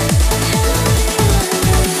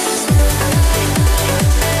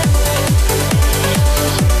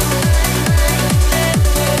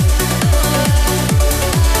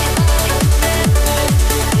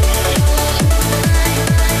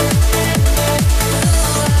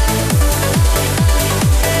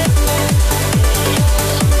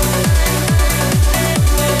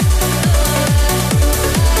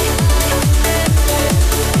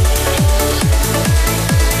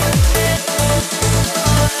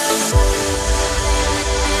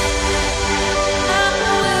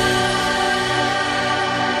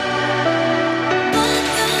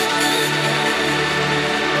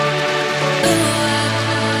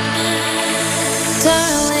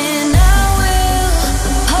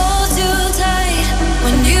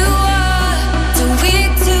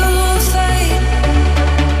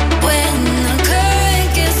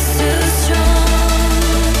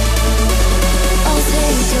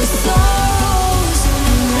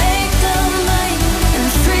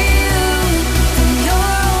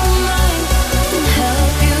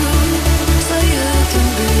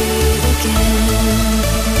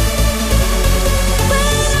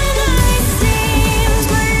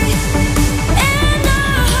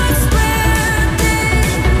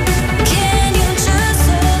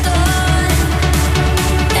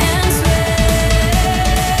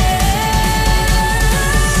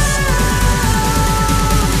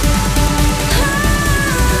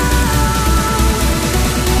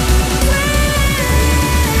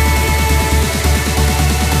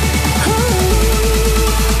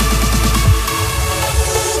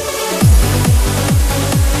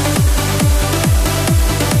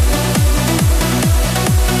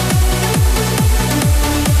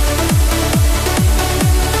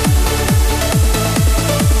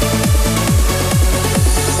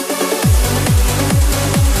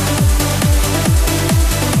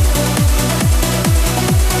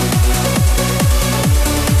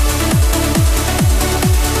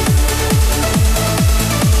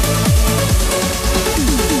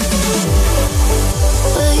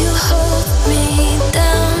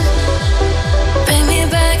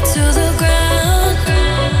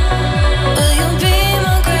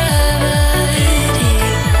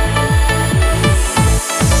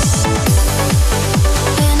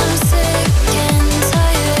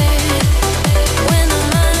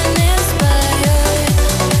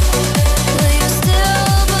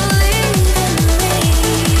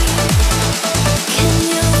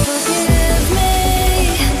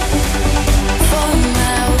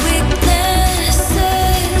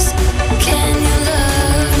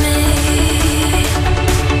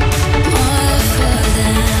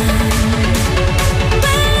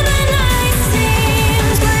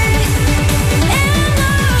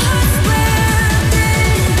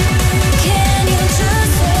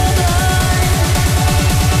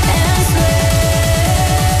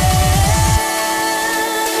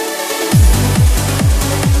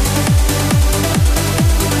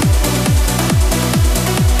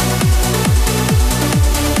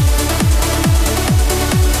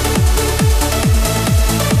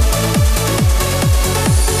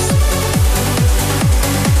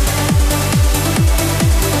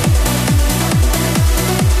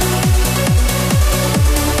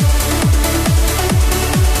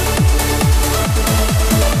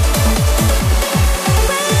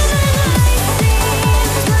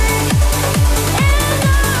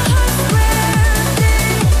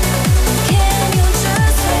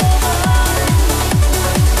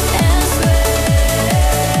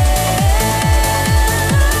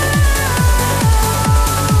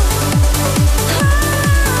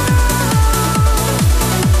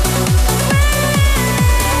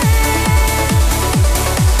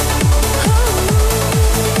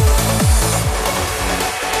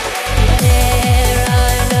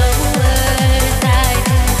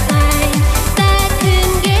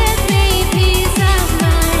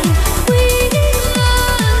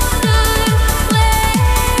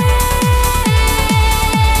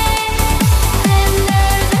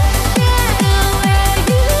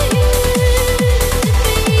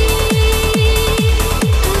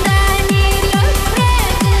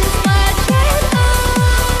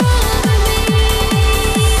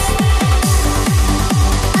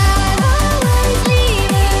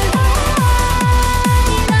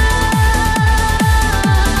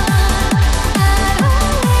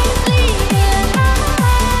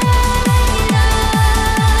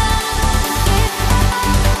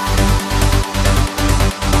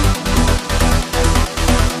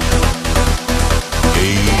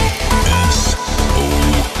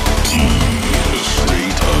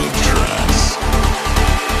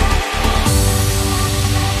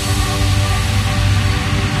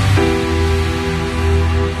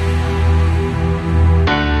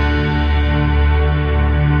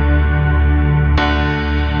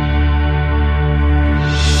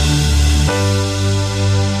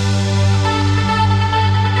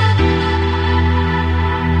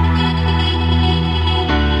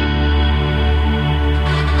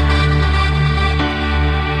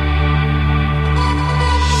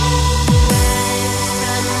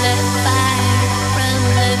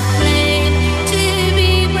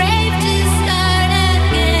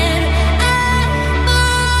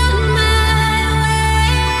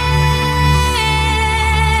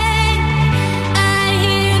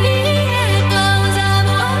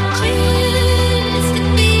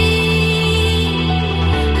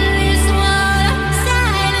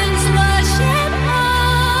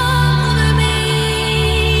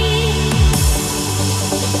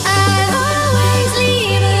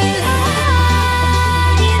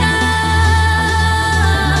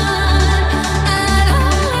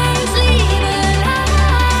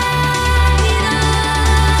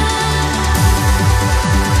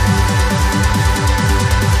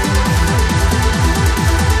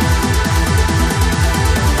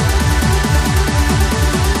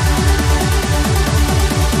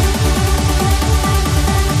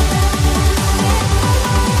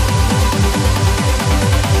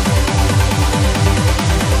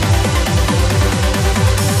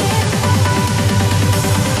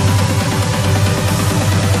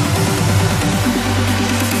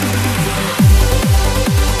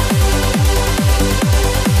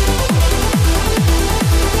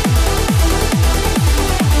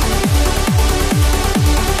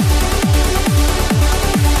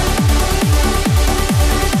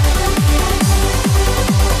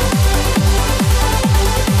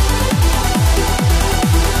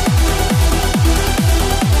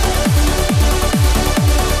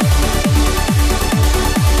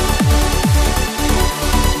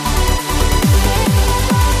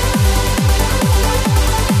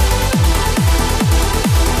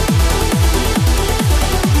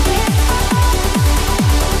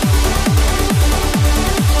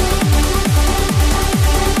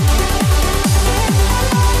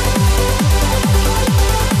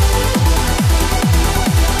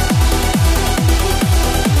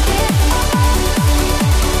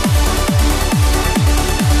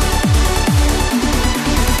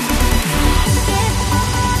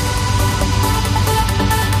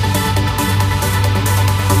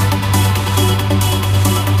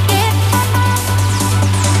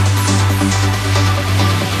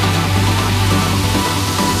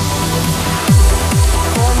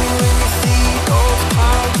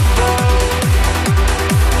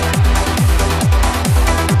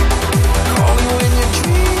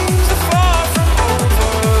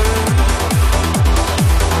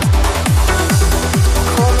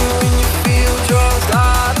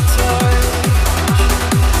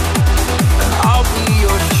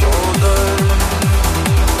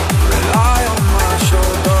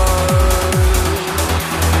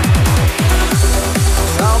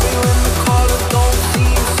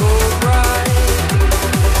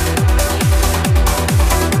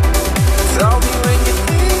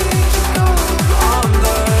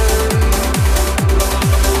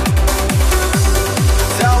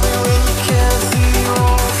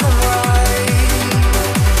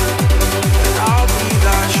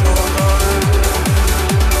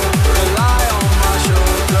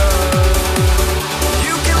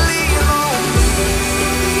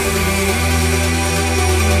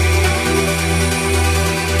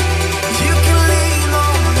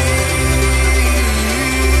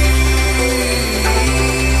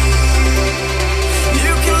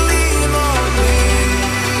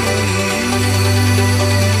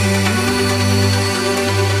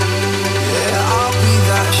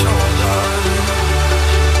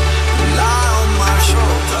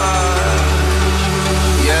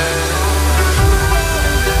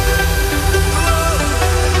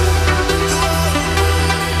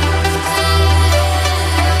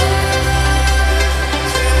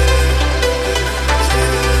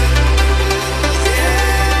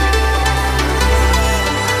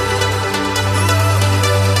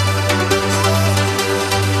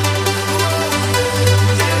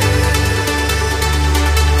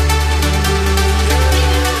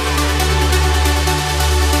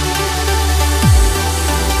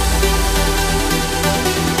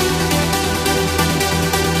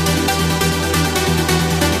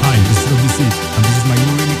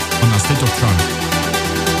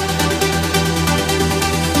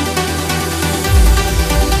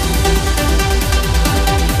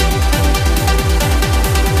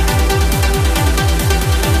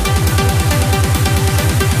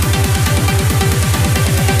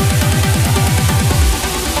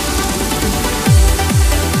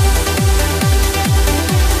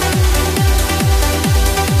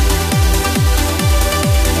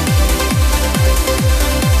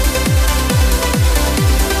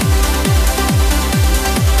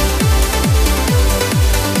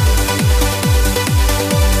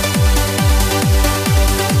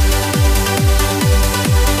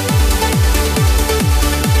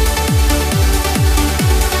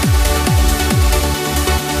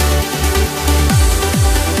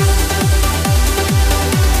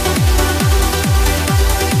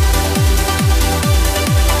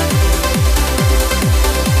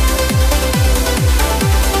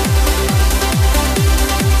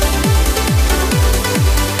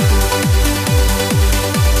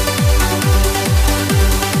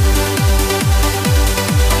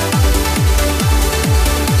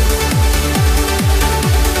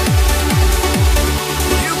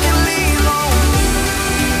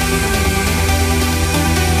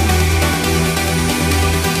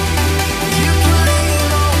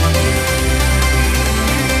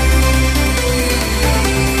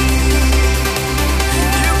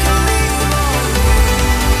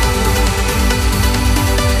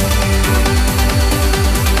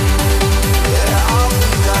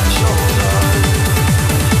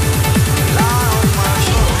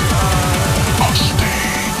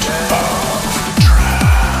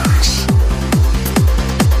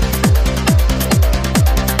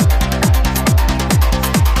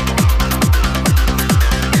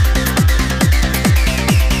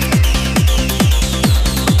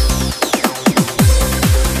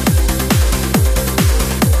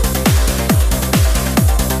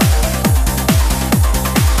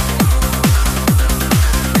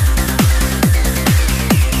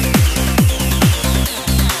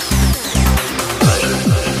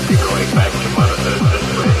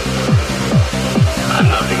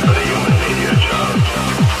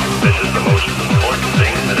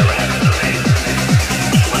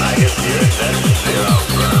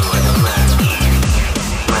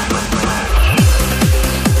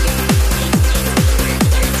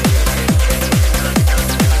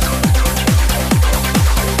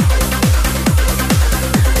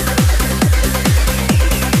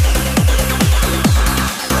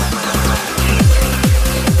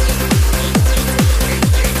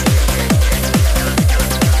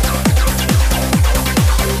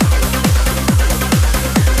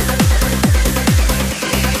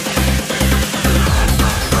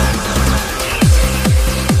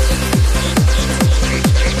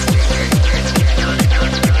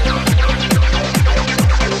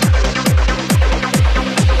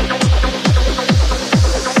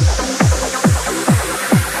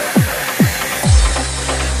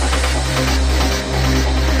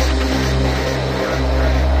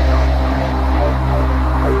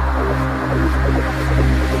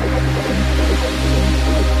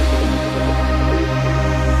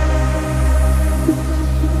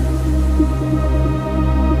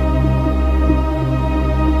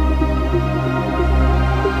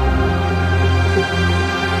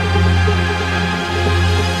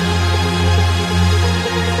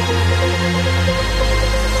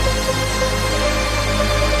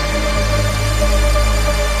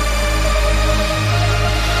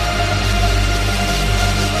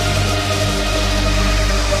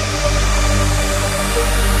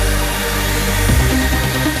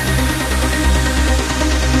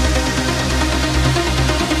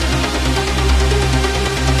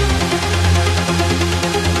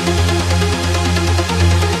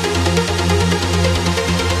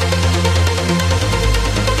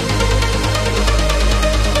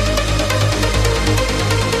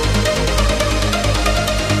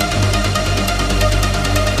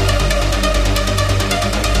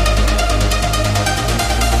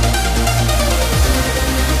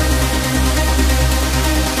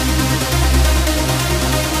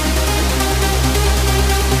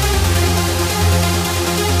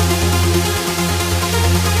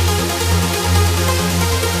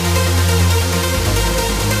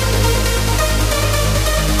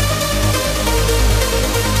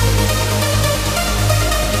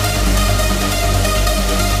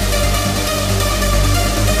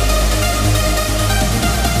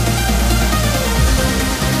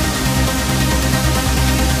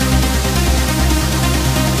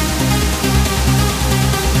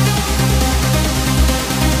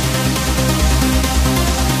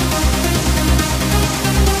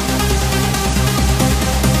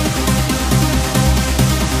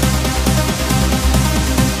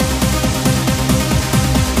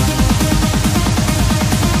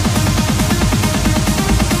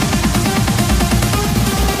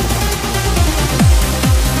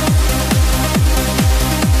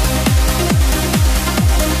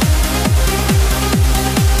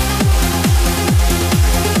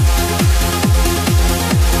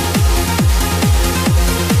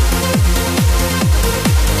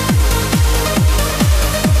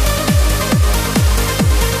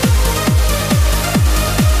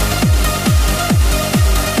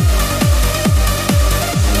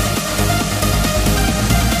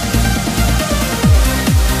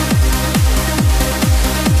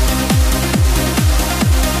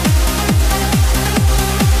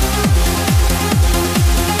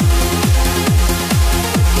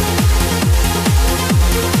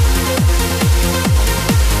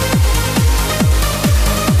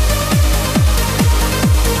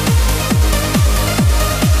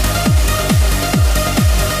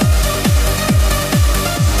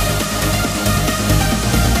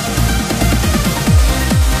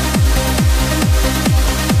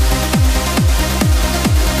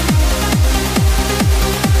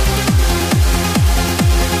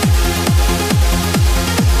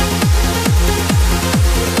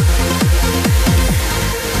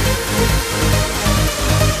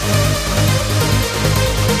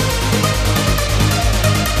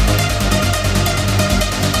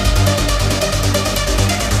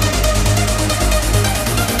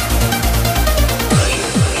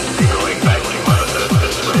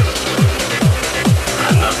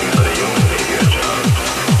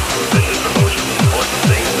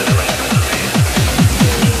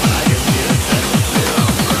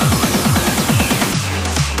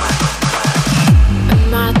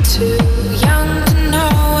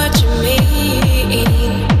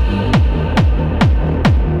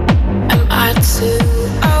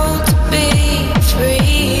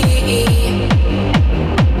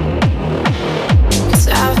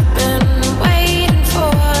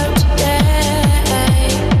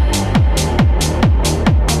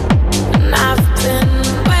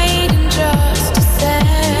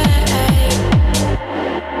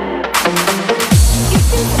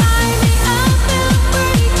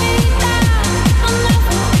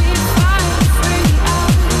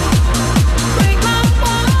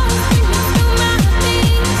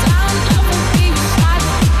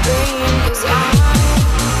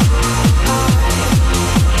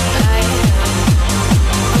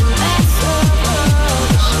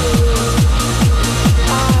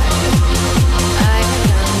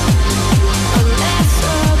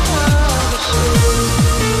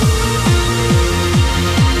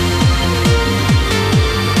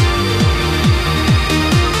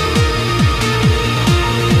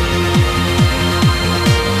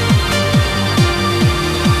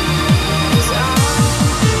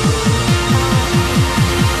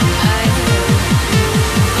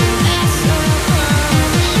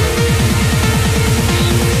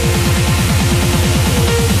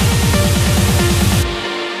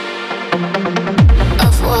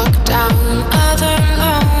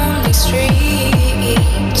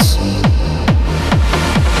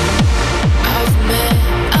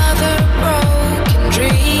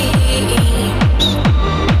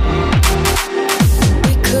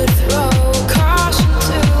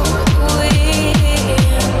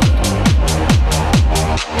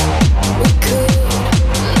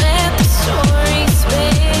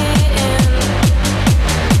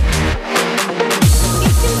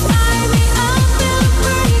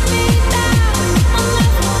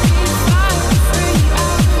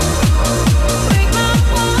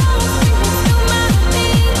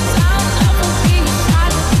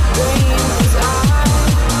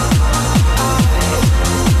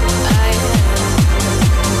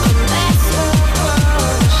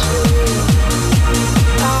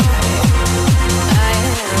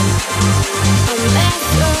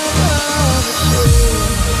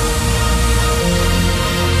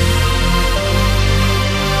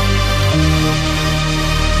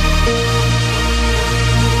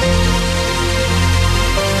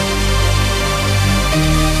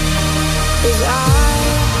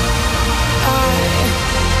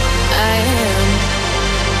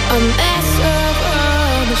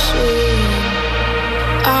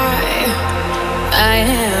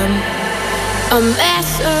 A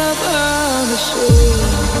mess of a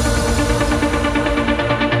machine.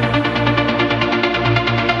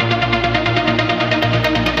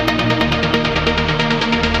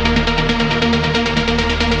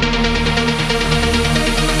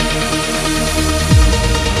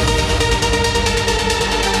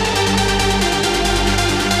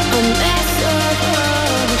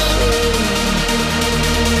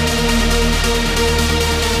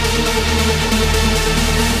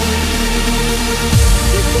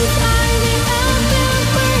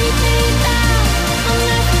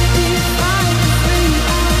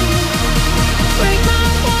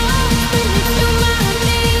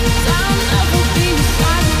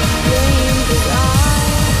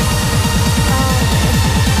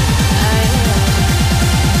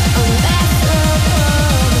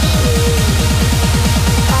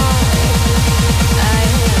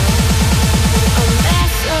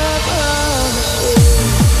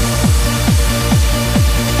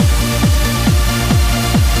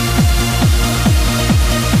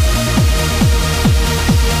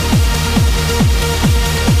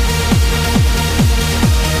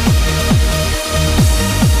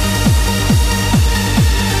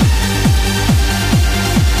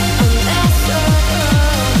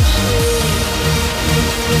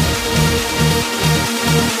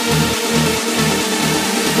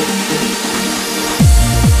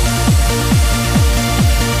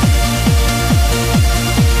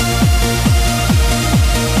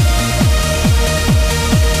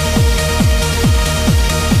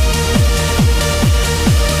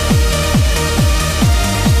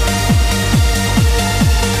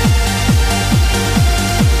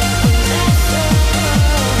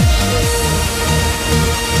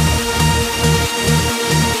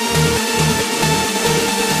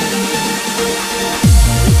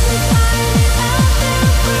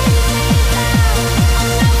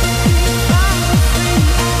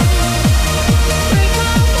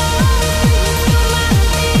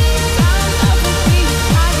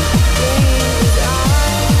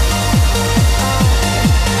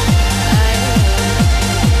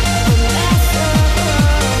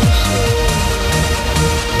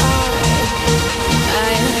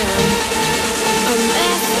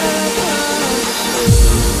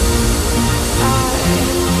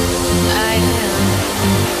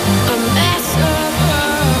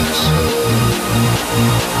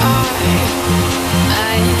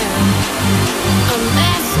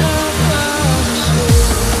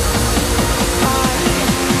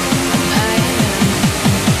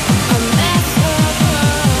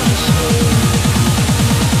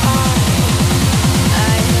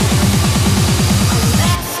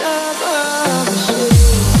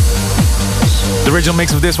 The original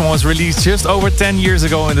mix of this one was released just over 10 years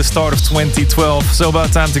ago in the start of 2012. So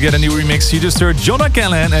about time to get a new remix. You just heard Jonah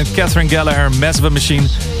Callahan and Catherine Gallagher, Mess of a Machine,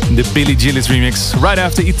 in the Billy Gillis remix. Right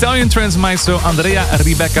after Italian trance maestro Andrea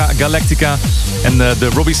Rebecca Galactica and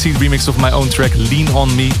the Robbie Seed remix of my own track Lean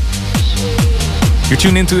On Me. You're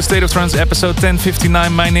tuned into A State of Trance episode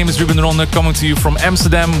 1059. My name is Ruben Ronde, coming to you from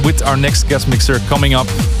Amsterdam with our next guest mixer coming up.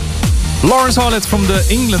 Lawrence Howlett from the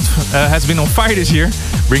England has been on fire this year,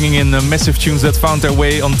 bringing in massive tunes that found their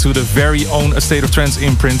way onto the very own A State of Trance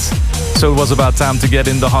imprint. So it was about time to get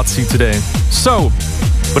in the hot seat today. So,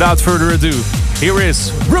 without further ado, here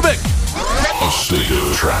is Rubik! A State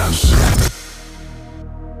of Trance.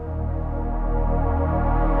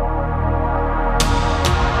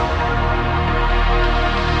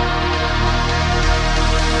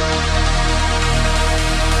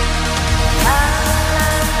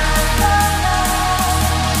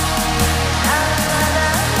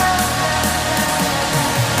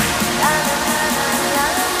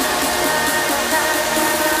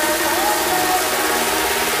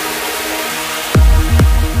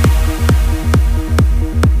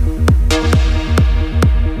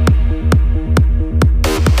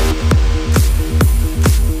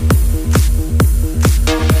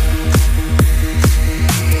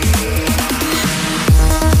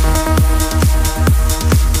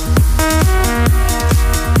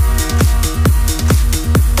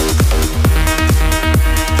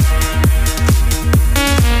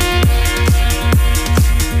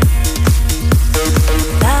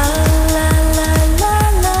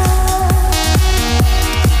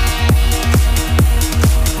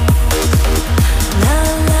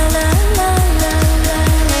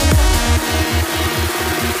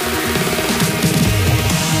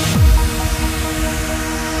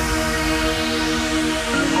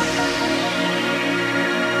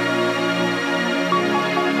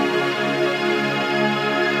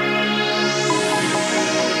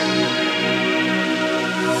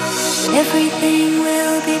 Everything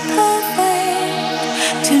will be perfect.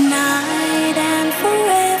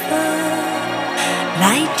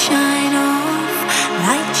 shine off,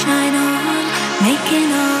 light shine on, making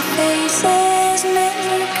our faces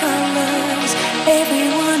many colors.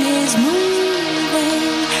 Everyone is moving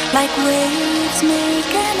like waves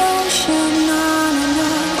make an ocean on and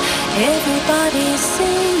on. Everybody's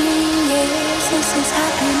singing, yes, this is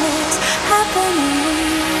happiness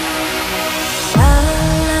happening. La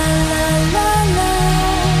la la la la.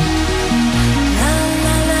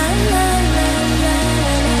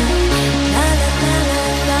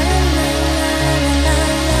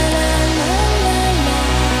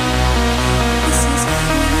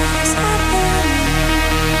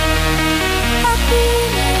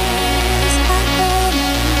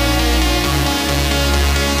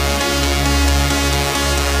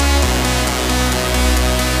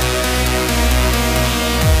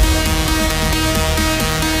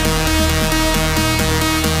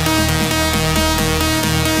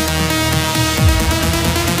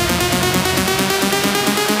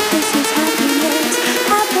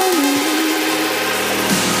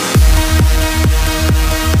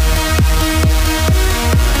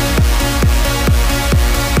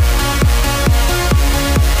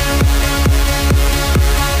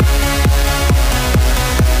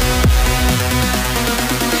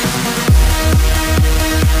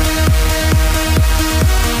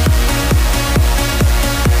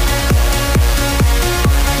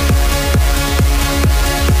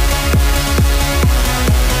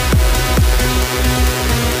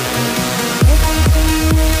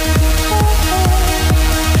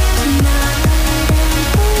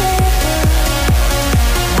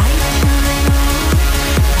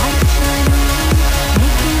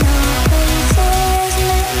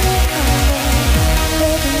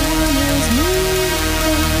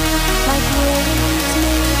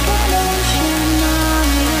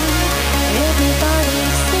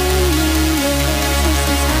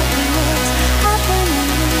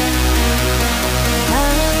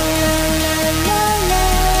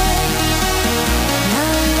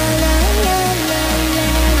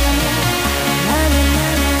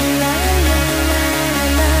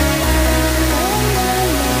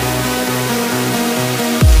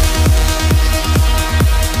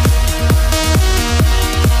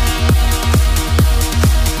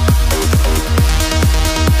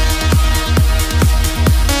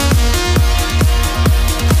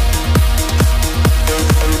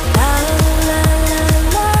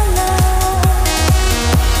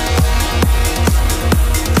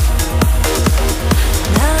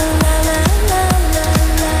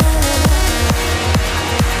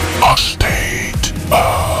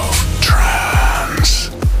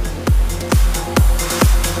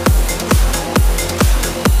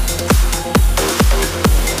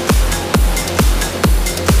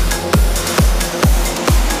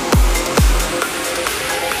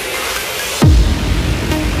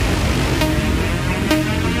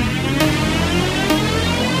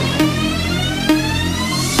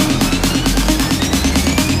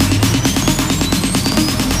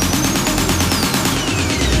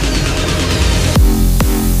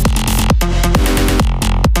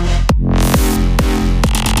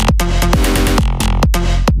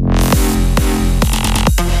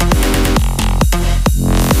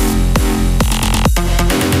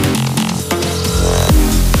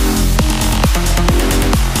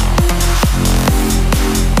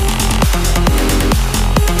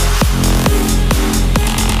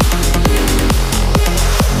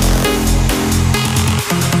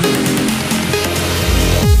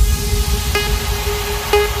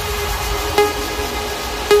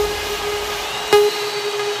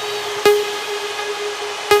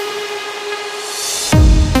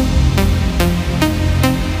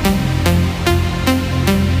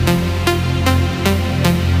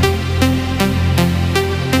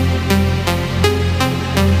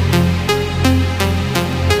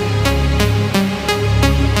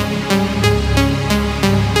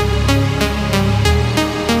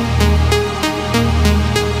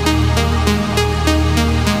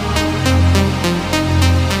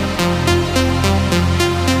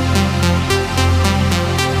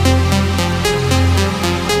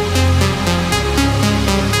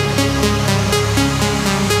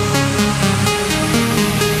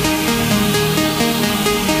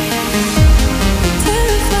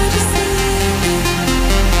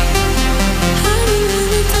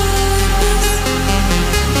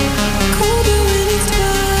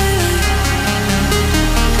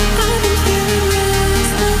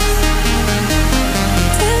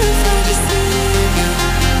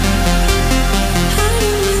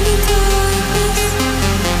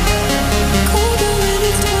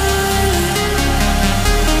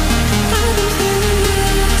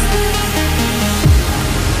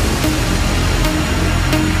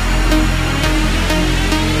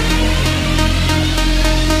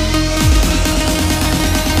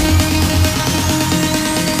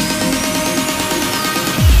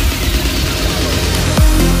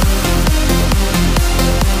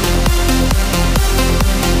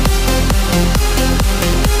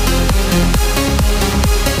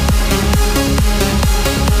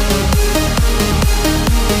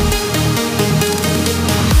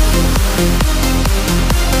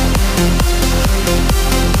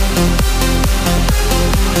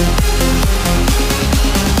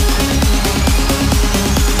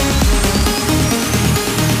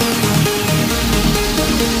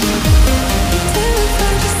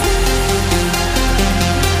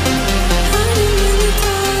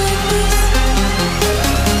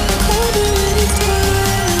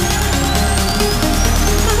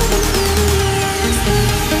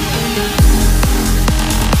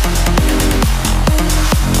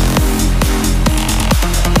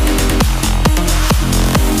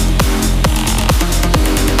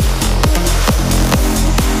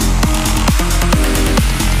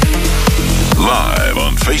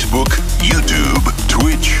 Facebook, YouTube,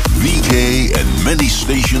 Twitch, VK, and many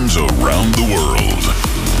stations around the world.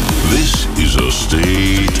 This is a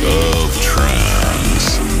state of trance.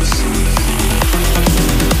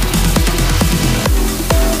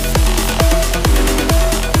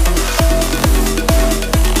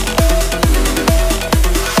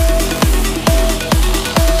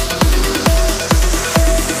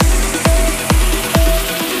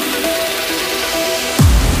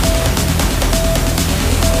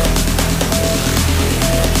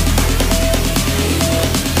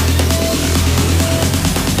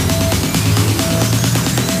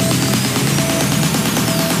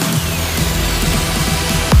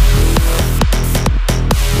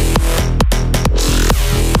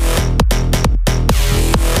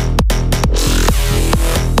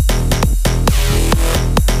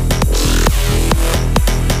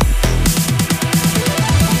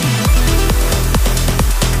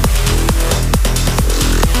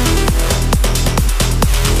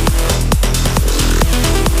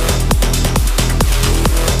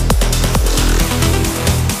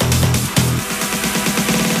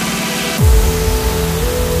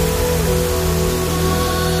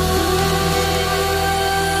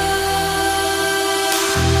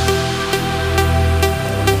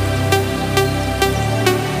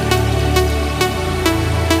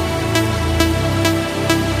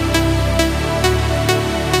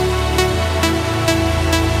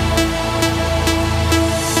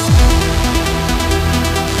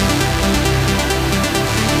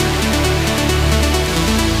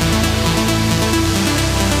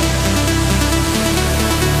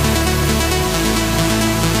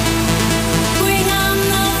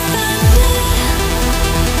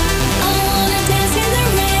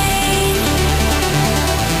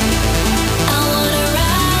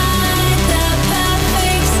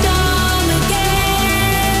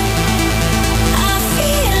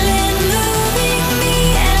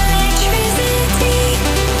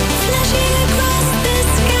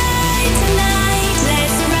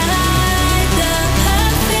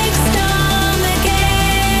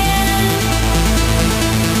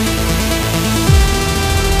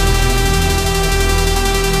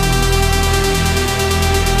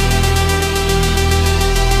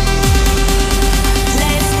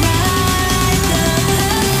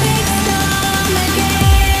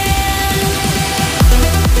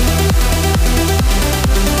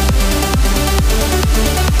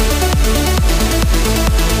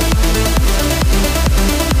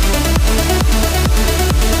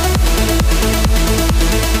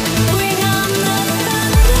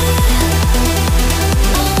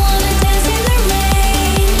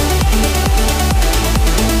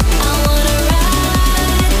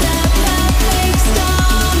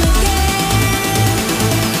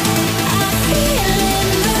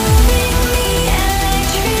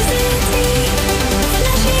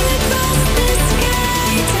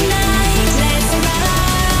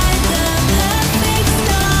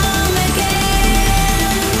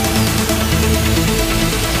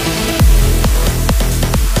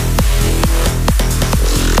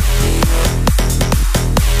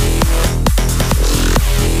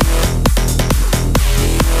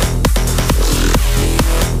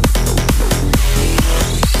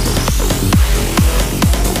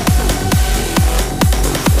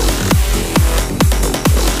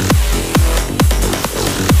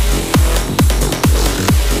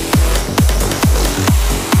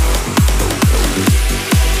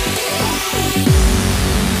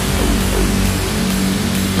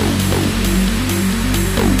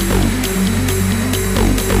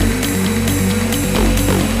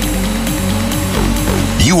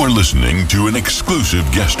 You are listening to an exclusive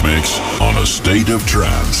guest mix on A State of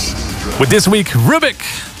Trance. With this week, Rubik.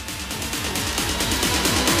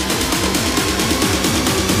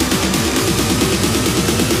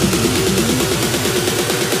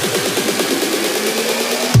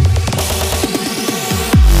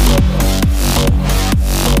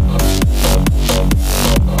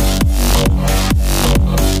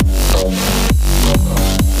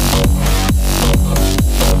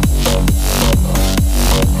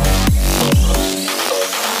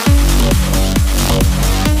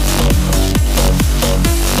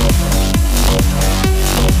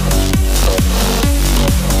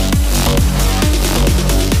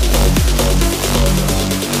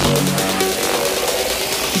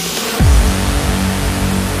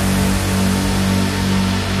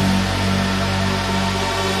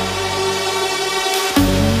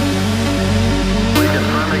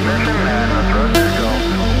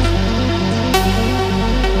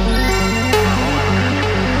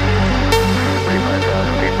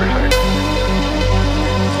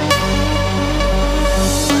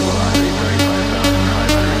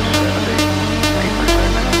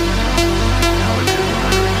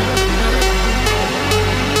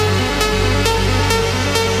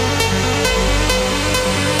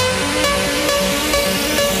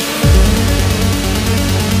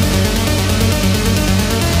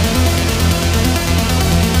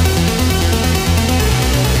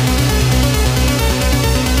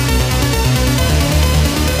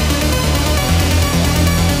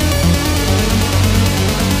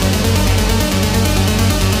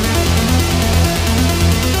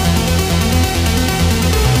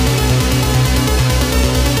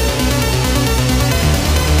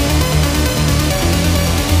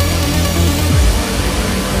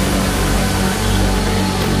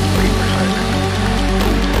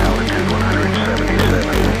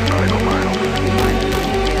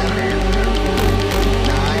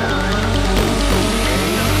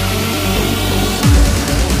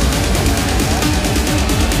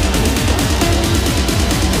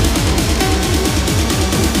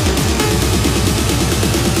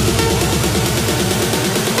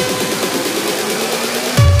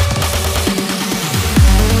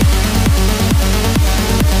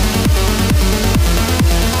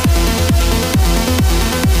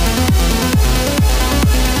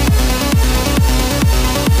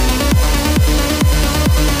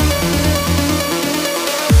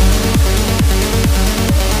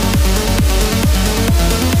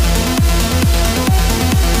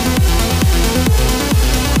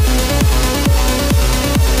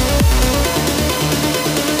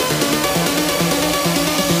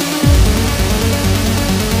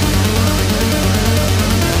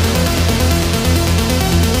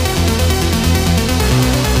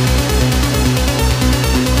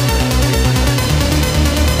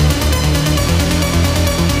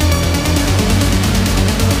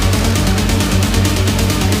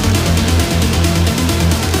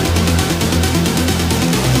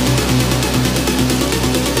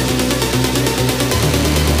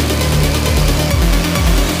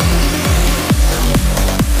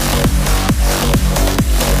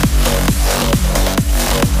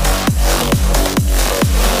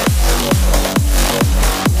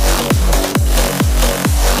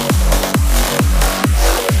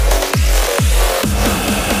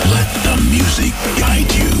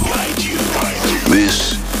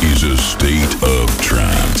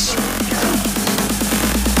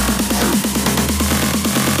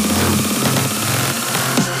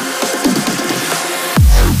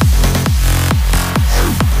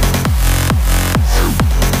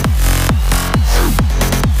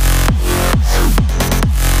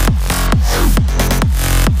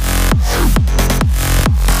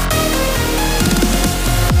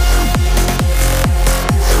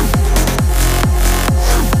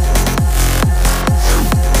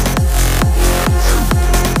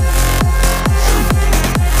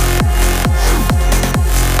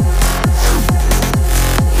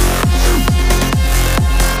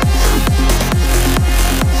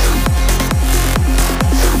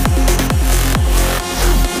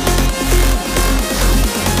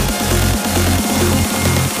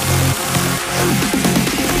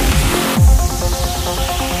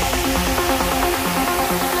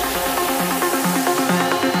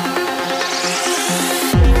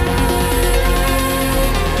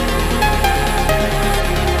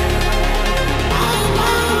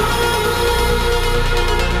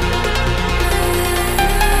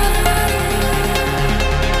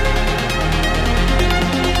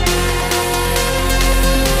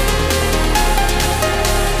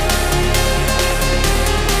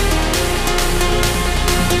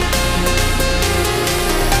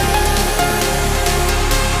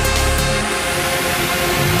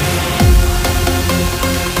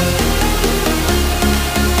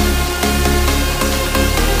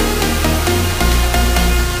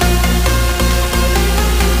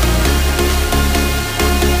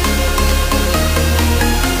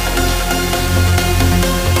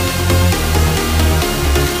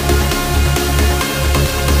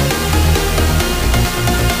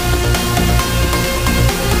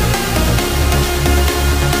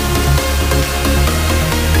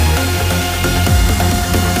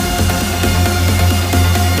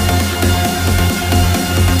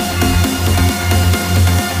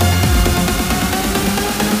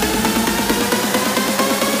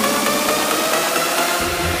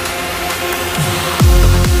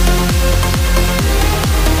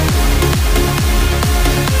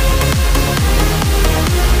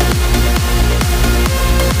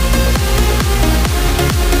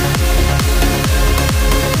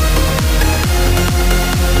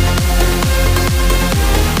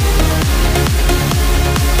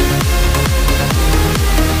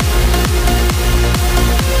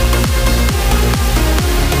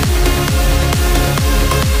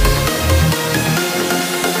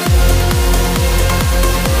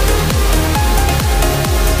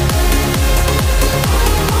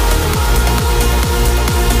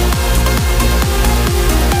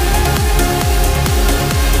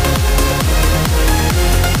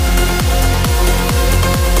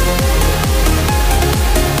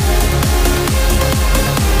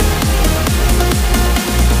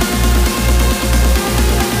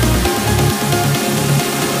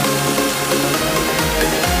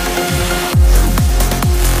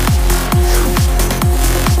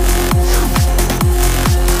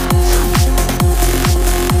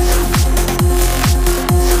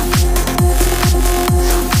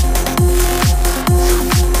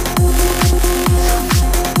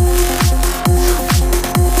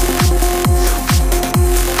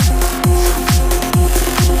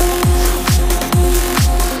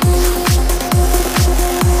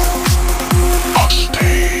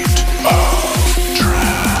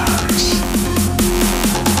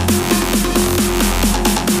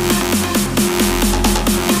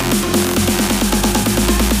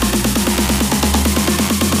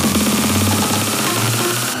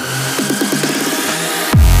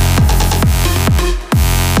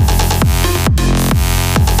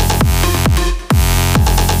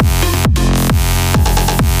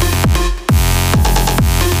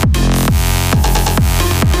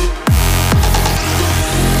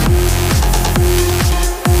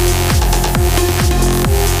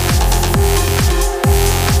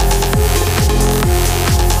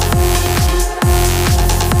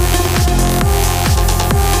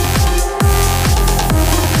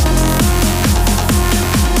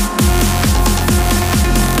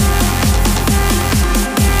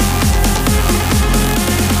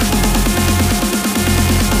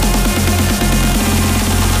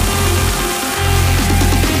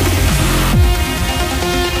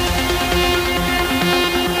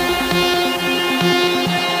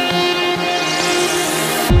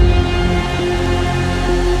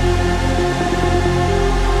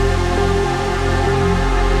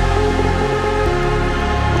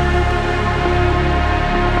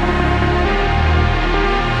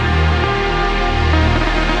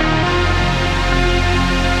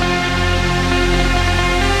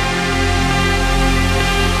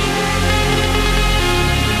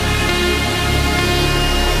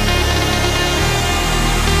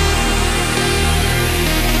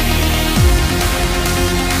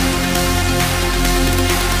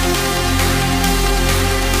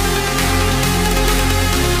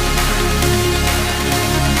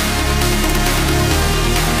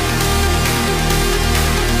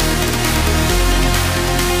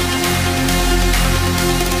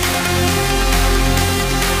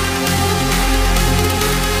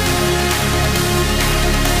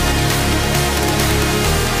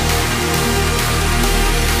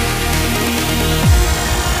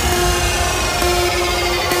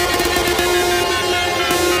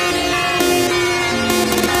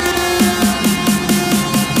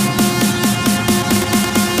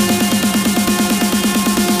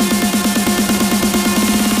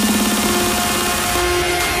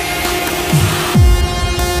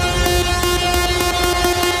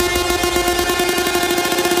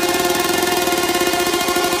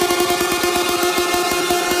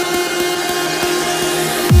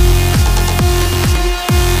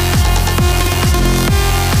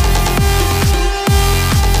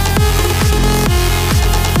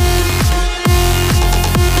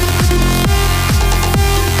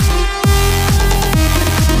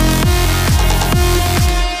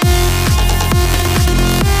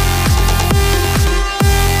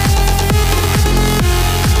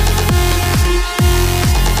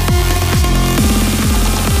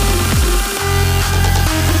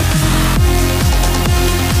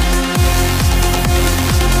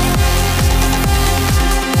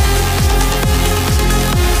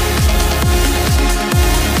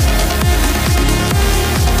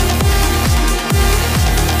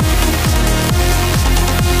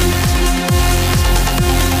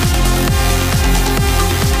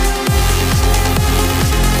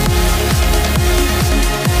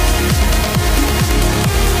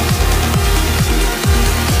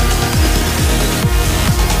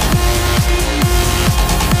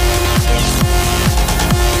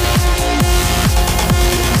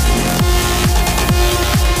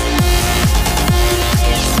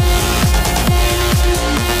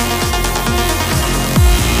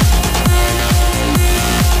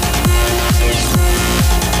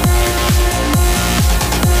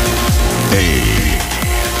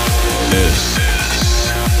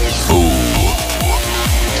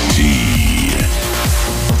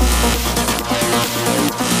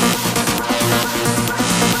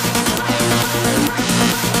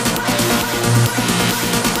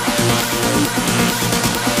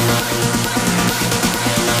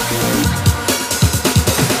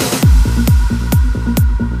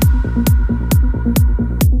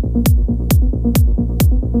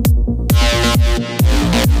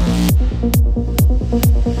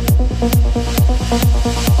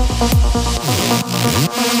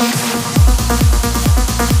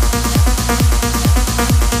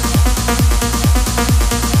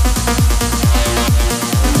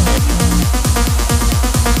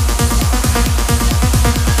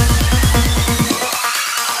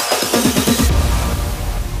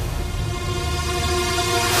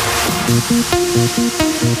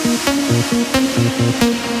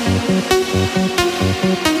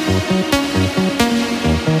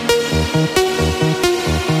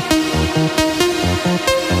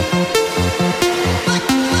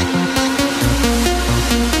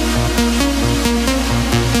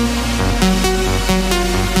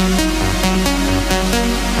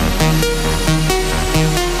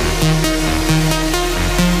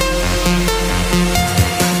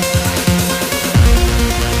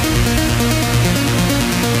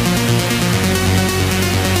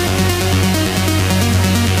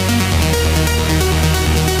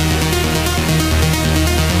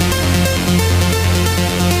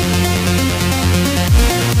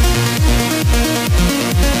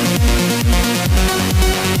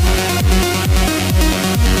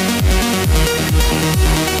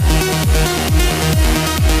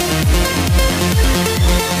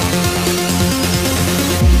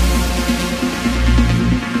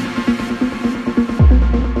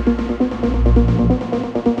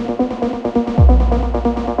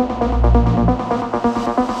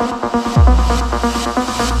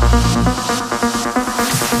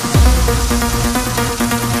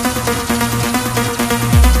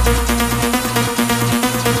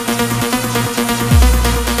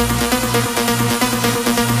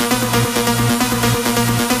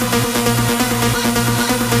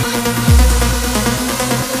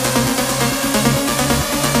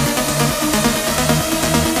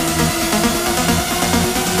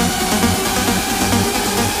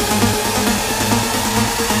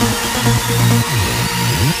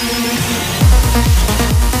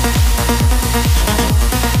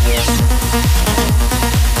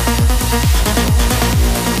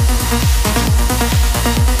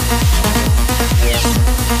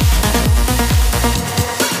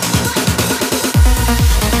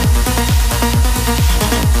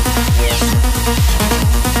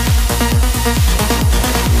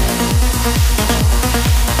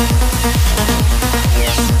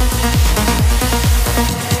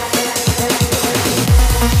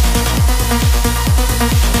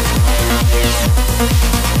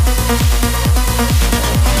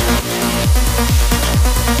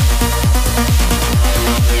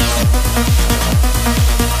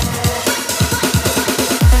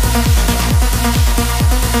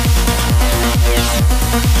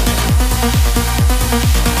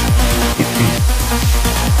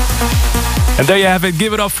 And there you have it.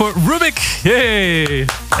 Give it up for Rubik. Yay!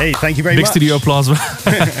 Hey, thank you very much. Big studio applause.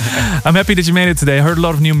 I'm happy that you made it today. I heard a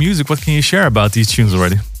lot of new music. What can you share about these tunes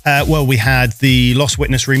already? Well, we had the Lost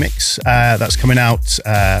Witness remix that's coming out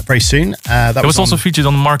very soon. That was also featured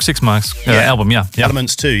on the Mark 6 album, yeah.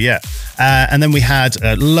 Elements too, yeah. And then we had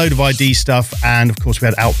a load of ID stuff, and of course we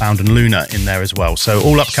had Outbound and Luna in there as well. So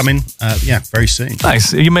all upcoming, very soon.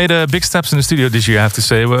 Nice. You made big steps in the studio this year, I have to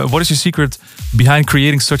say. What is your secret behind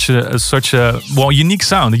creating such a unique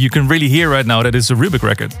sound that you can really hear right now that is a Rubik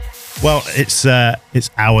record? Well, it's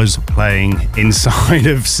hours playing inside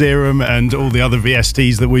of Serum and all the other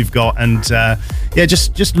VSTs that we've got, and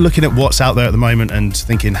just looking at what's out there at the moment and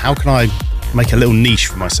thinking, how can I make a little niche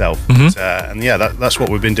for myself? Mm-hmm. That's what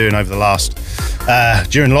we've been doing over the last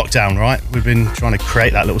during lockdown. Right, we've been trying to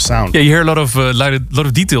create that little sound. Yeah, you hear a lot of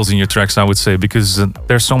details in your tracks, I would say, because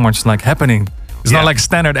there's so much happening. It's not like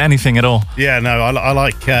standard anything at all. Yeah, no, I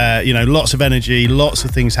like, lots of energy, lots of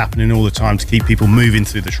things happening all the time to keep people moving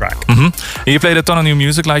through the track. Mm-hmm. You played a ton of new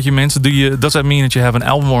music, like you mentioned. Does that mean that you have an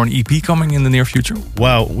album or an EP coming in the near future?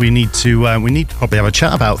 Well, we need to probably have a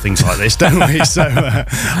chat about things like this, don't we? So,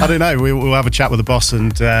 I don't know, we'll have a chat with the boss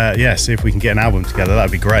and, see if we can get an album together.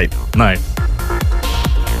 That'd be great. Nice.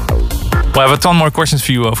 Well, I have a ton more questions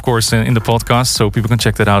for you, of course, in the podcast, so people can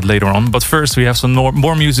check that out later on. But first, we have some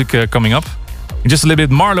more music coming up. In just a little bit,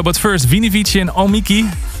 Marlo, but first, Vini Vici and Omiki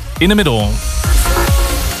in the middle.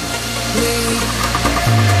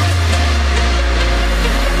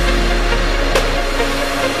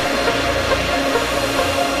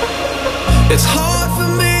 It's hard for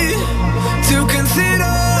me to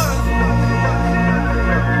consider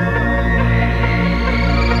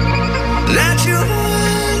that you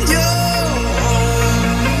on your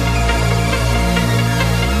own.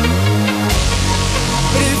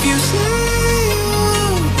 But if you say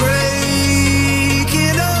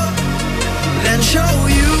show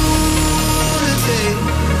unity,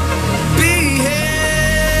 be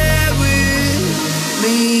here with me.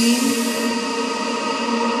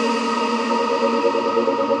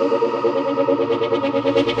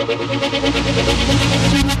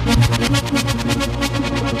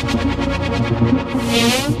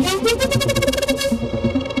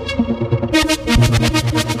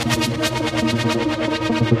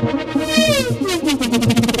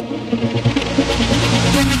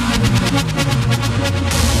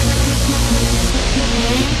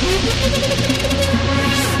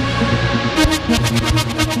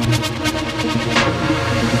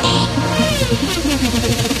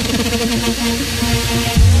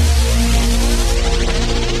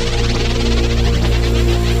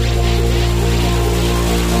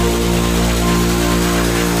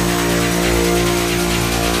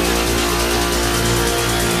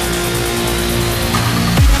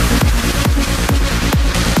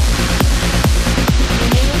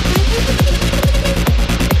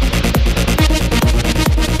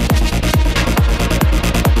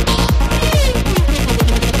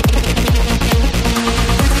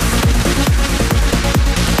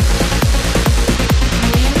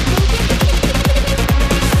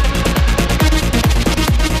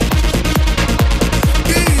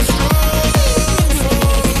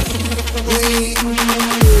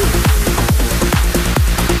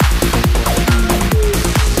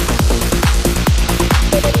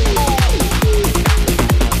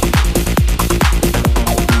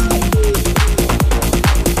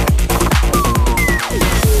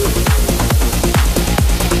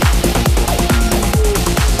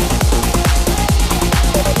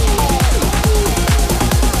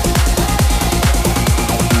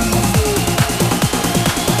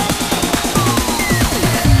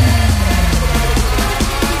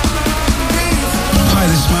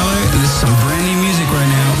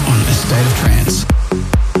 State of Trance.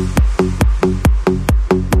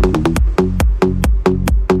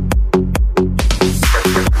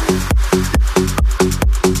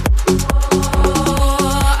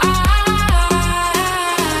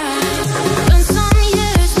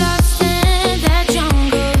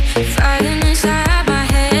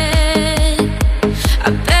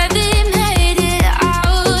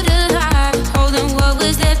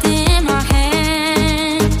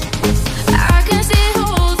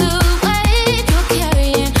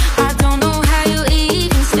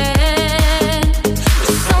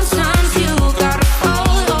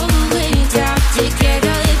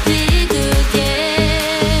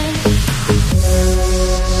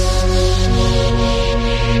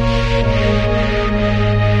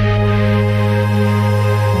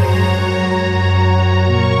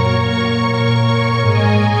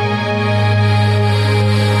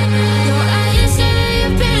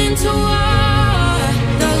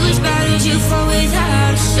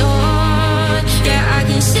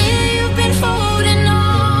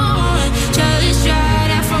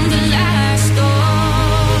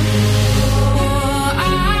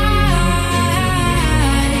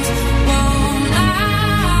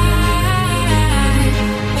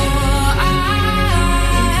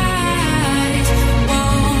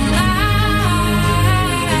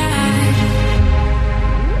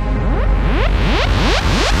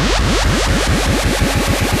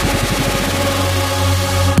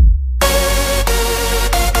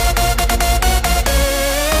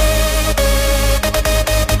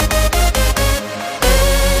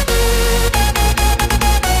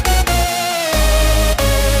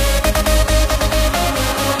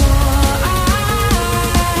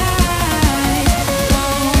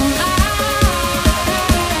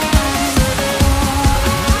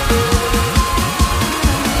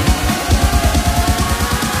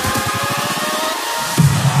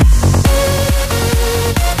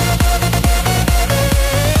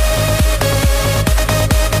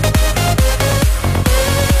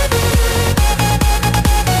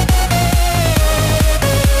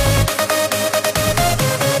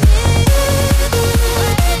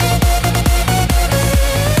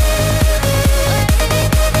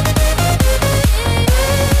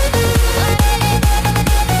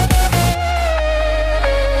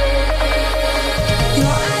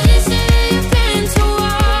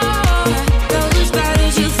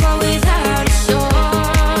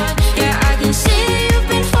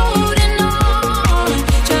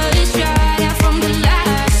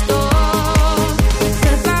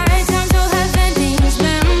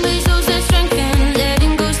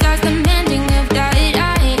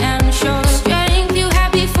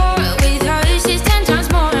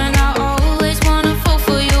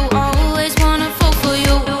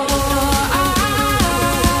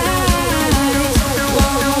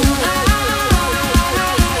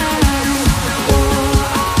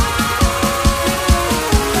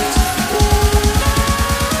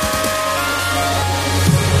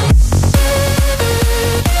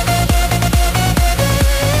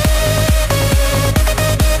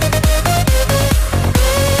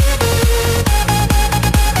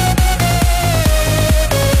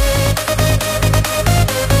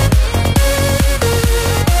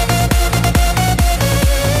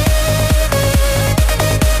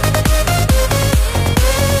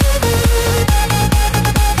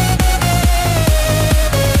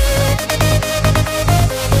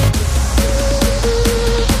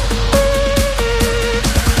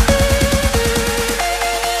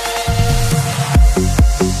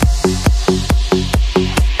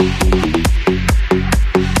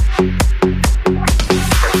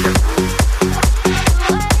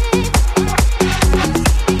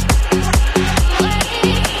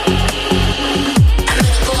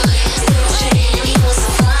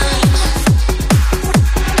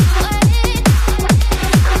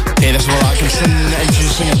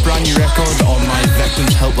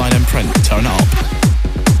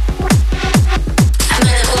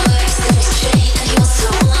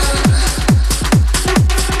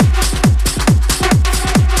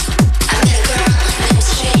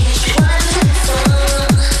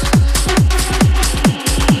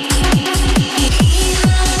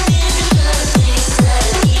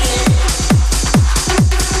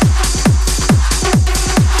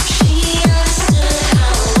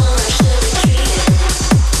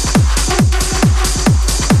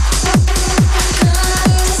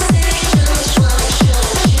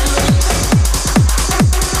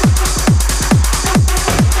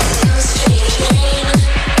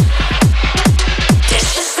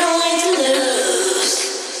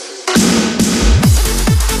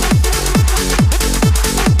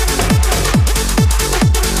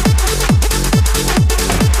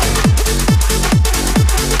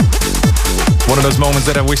 of those moments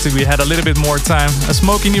that I wish that we had a little bit more time. A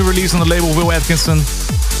smoky new release on the label Will Atkinson.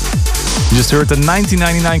 You just heard the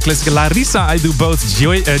 1999 classic Larissa, I Do Both,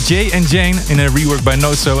 Jay and Jane, in a rework by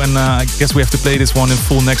Noso, and I guess we have to play this one in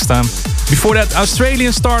full next time. Before that,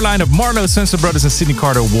 Australian star line of Marlo, Sansa Brothers and Sydney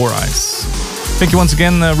Carter, War Eyes. Thank you once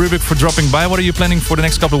again, Rubik, for dropping by. What are you planning for the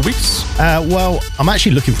next couple of weeks? Well, I'm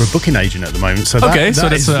actually looking for a booking agent at the moment. So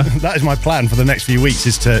that is my plan for the next few weeks,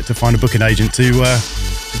 is to find a booking agent to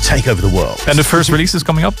take over the world. And the first release is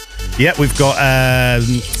coming up? Yeah, we've got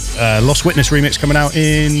Lost Witness remix coming out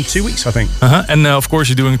in 2 weeks, I think. And of course,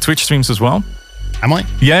 you're doing Twitch streams as well. Am I?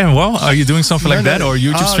 Yeah, well, are you doing something like that, or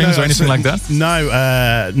YouTube streams or anything like that?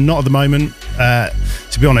 No, not at the moment.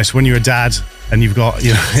 To be honest, when you're a dad and you've got,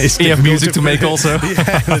 you have music to make also.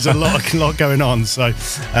 Yeah, there's a lot going on. So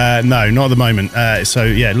no, not at the moment. So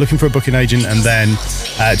yeah, looking for a booking agent, and then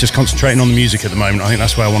just concentrating on the music at the moment. I think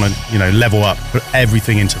that's where I want to, level up, put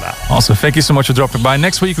everything into that. Awesome. Thank you so much for dropping by.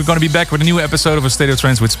 Next week we're going to be back with a new episode of A State of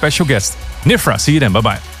Trance with special guest Nifra. See you then. Bye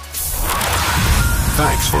bye.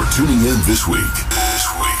 Thanks for tuning in this week.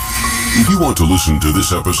 If you want to listen to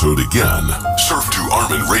this episode again, surf to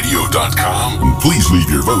ArminRadio.com and please leave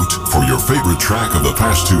your vote for your favorite track of the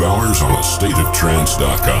past 2 hours on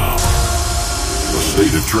AStateOfTrance.com. A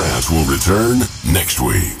State of Trance will return next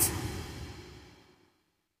week.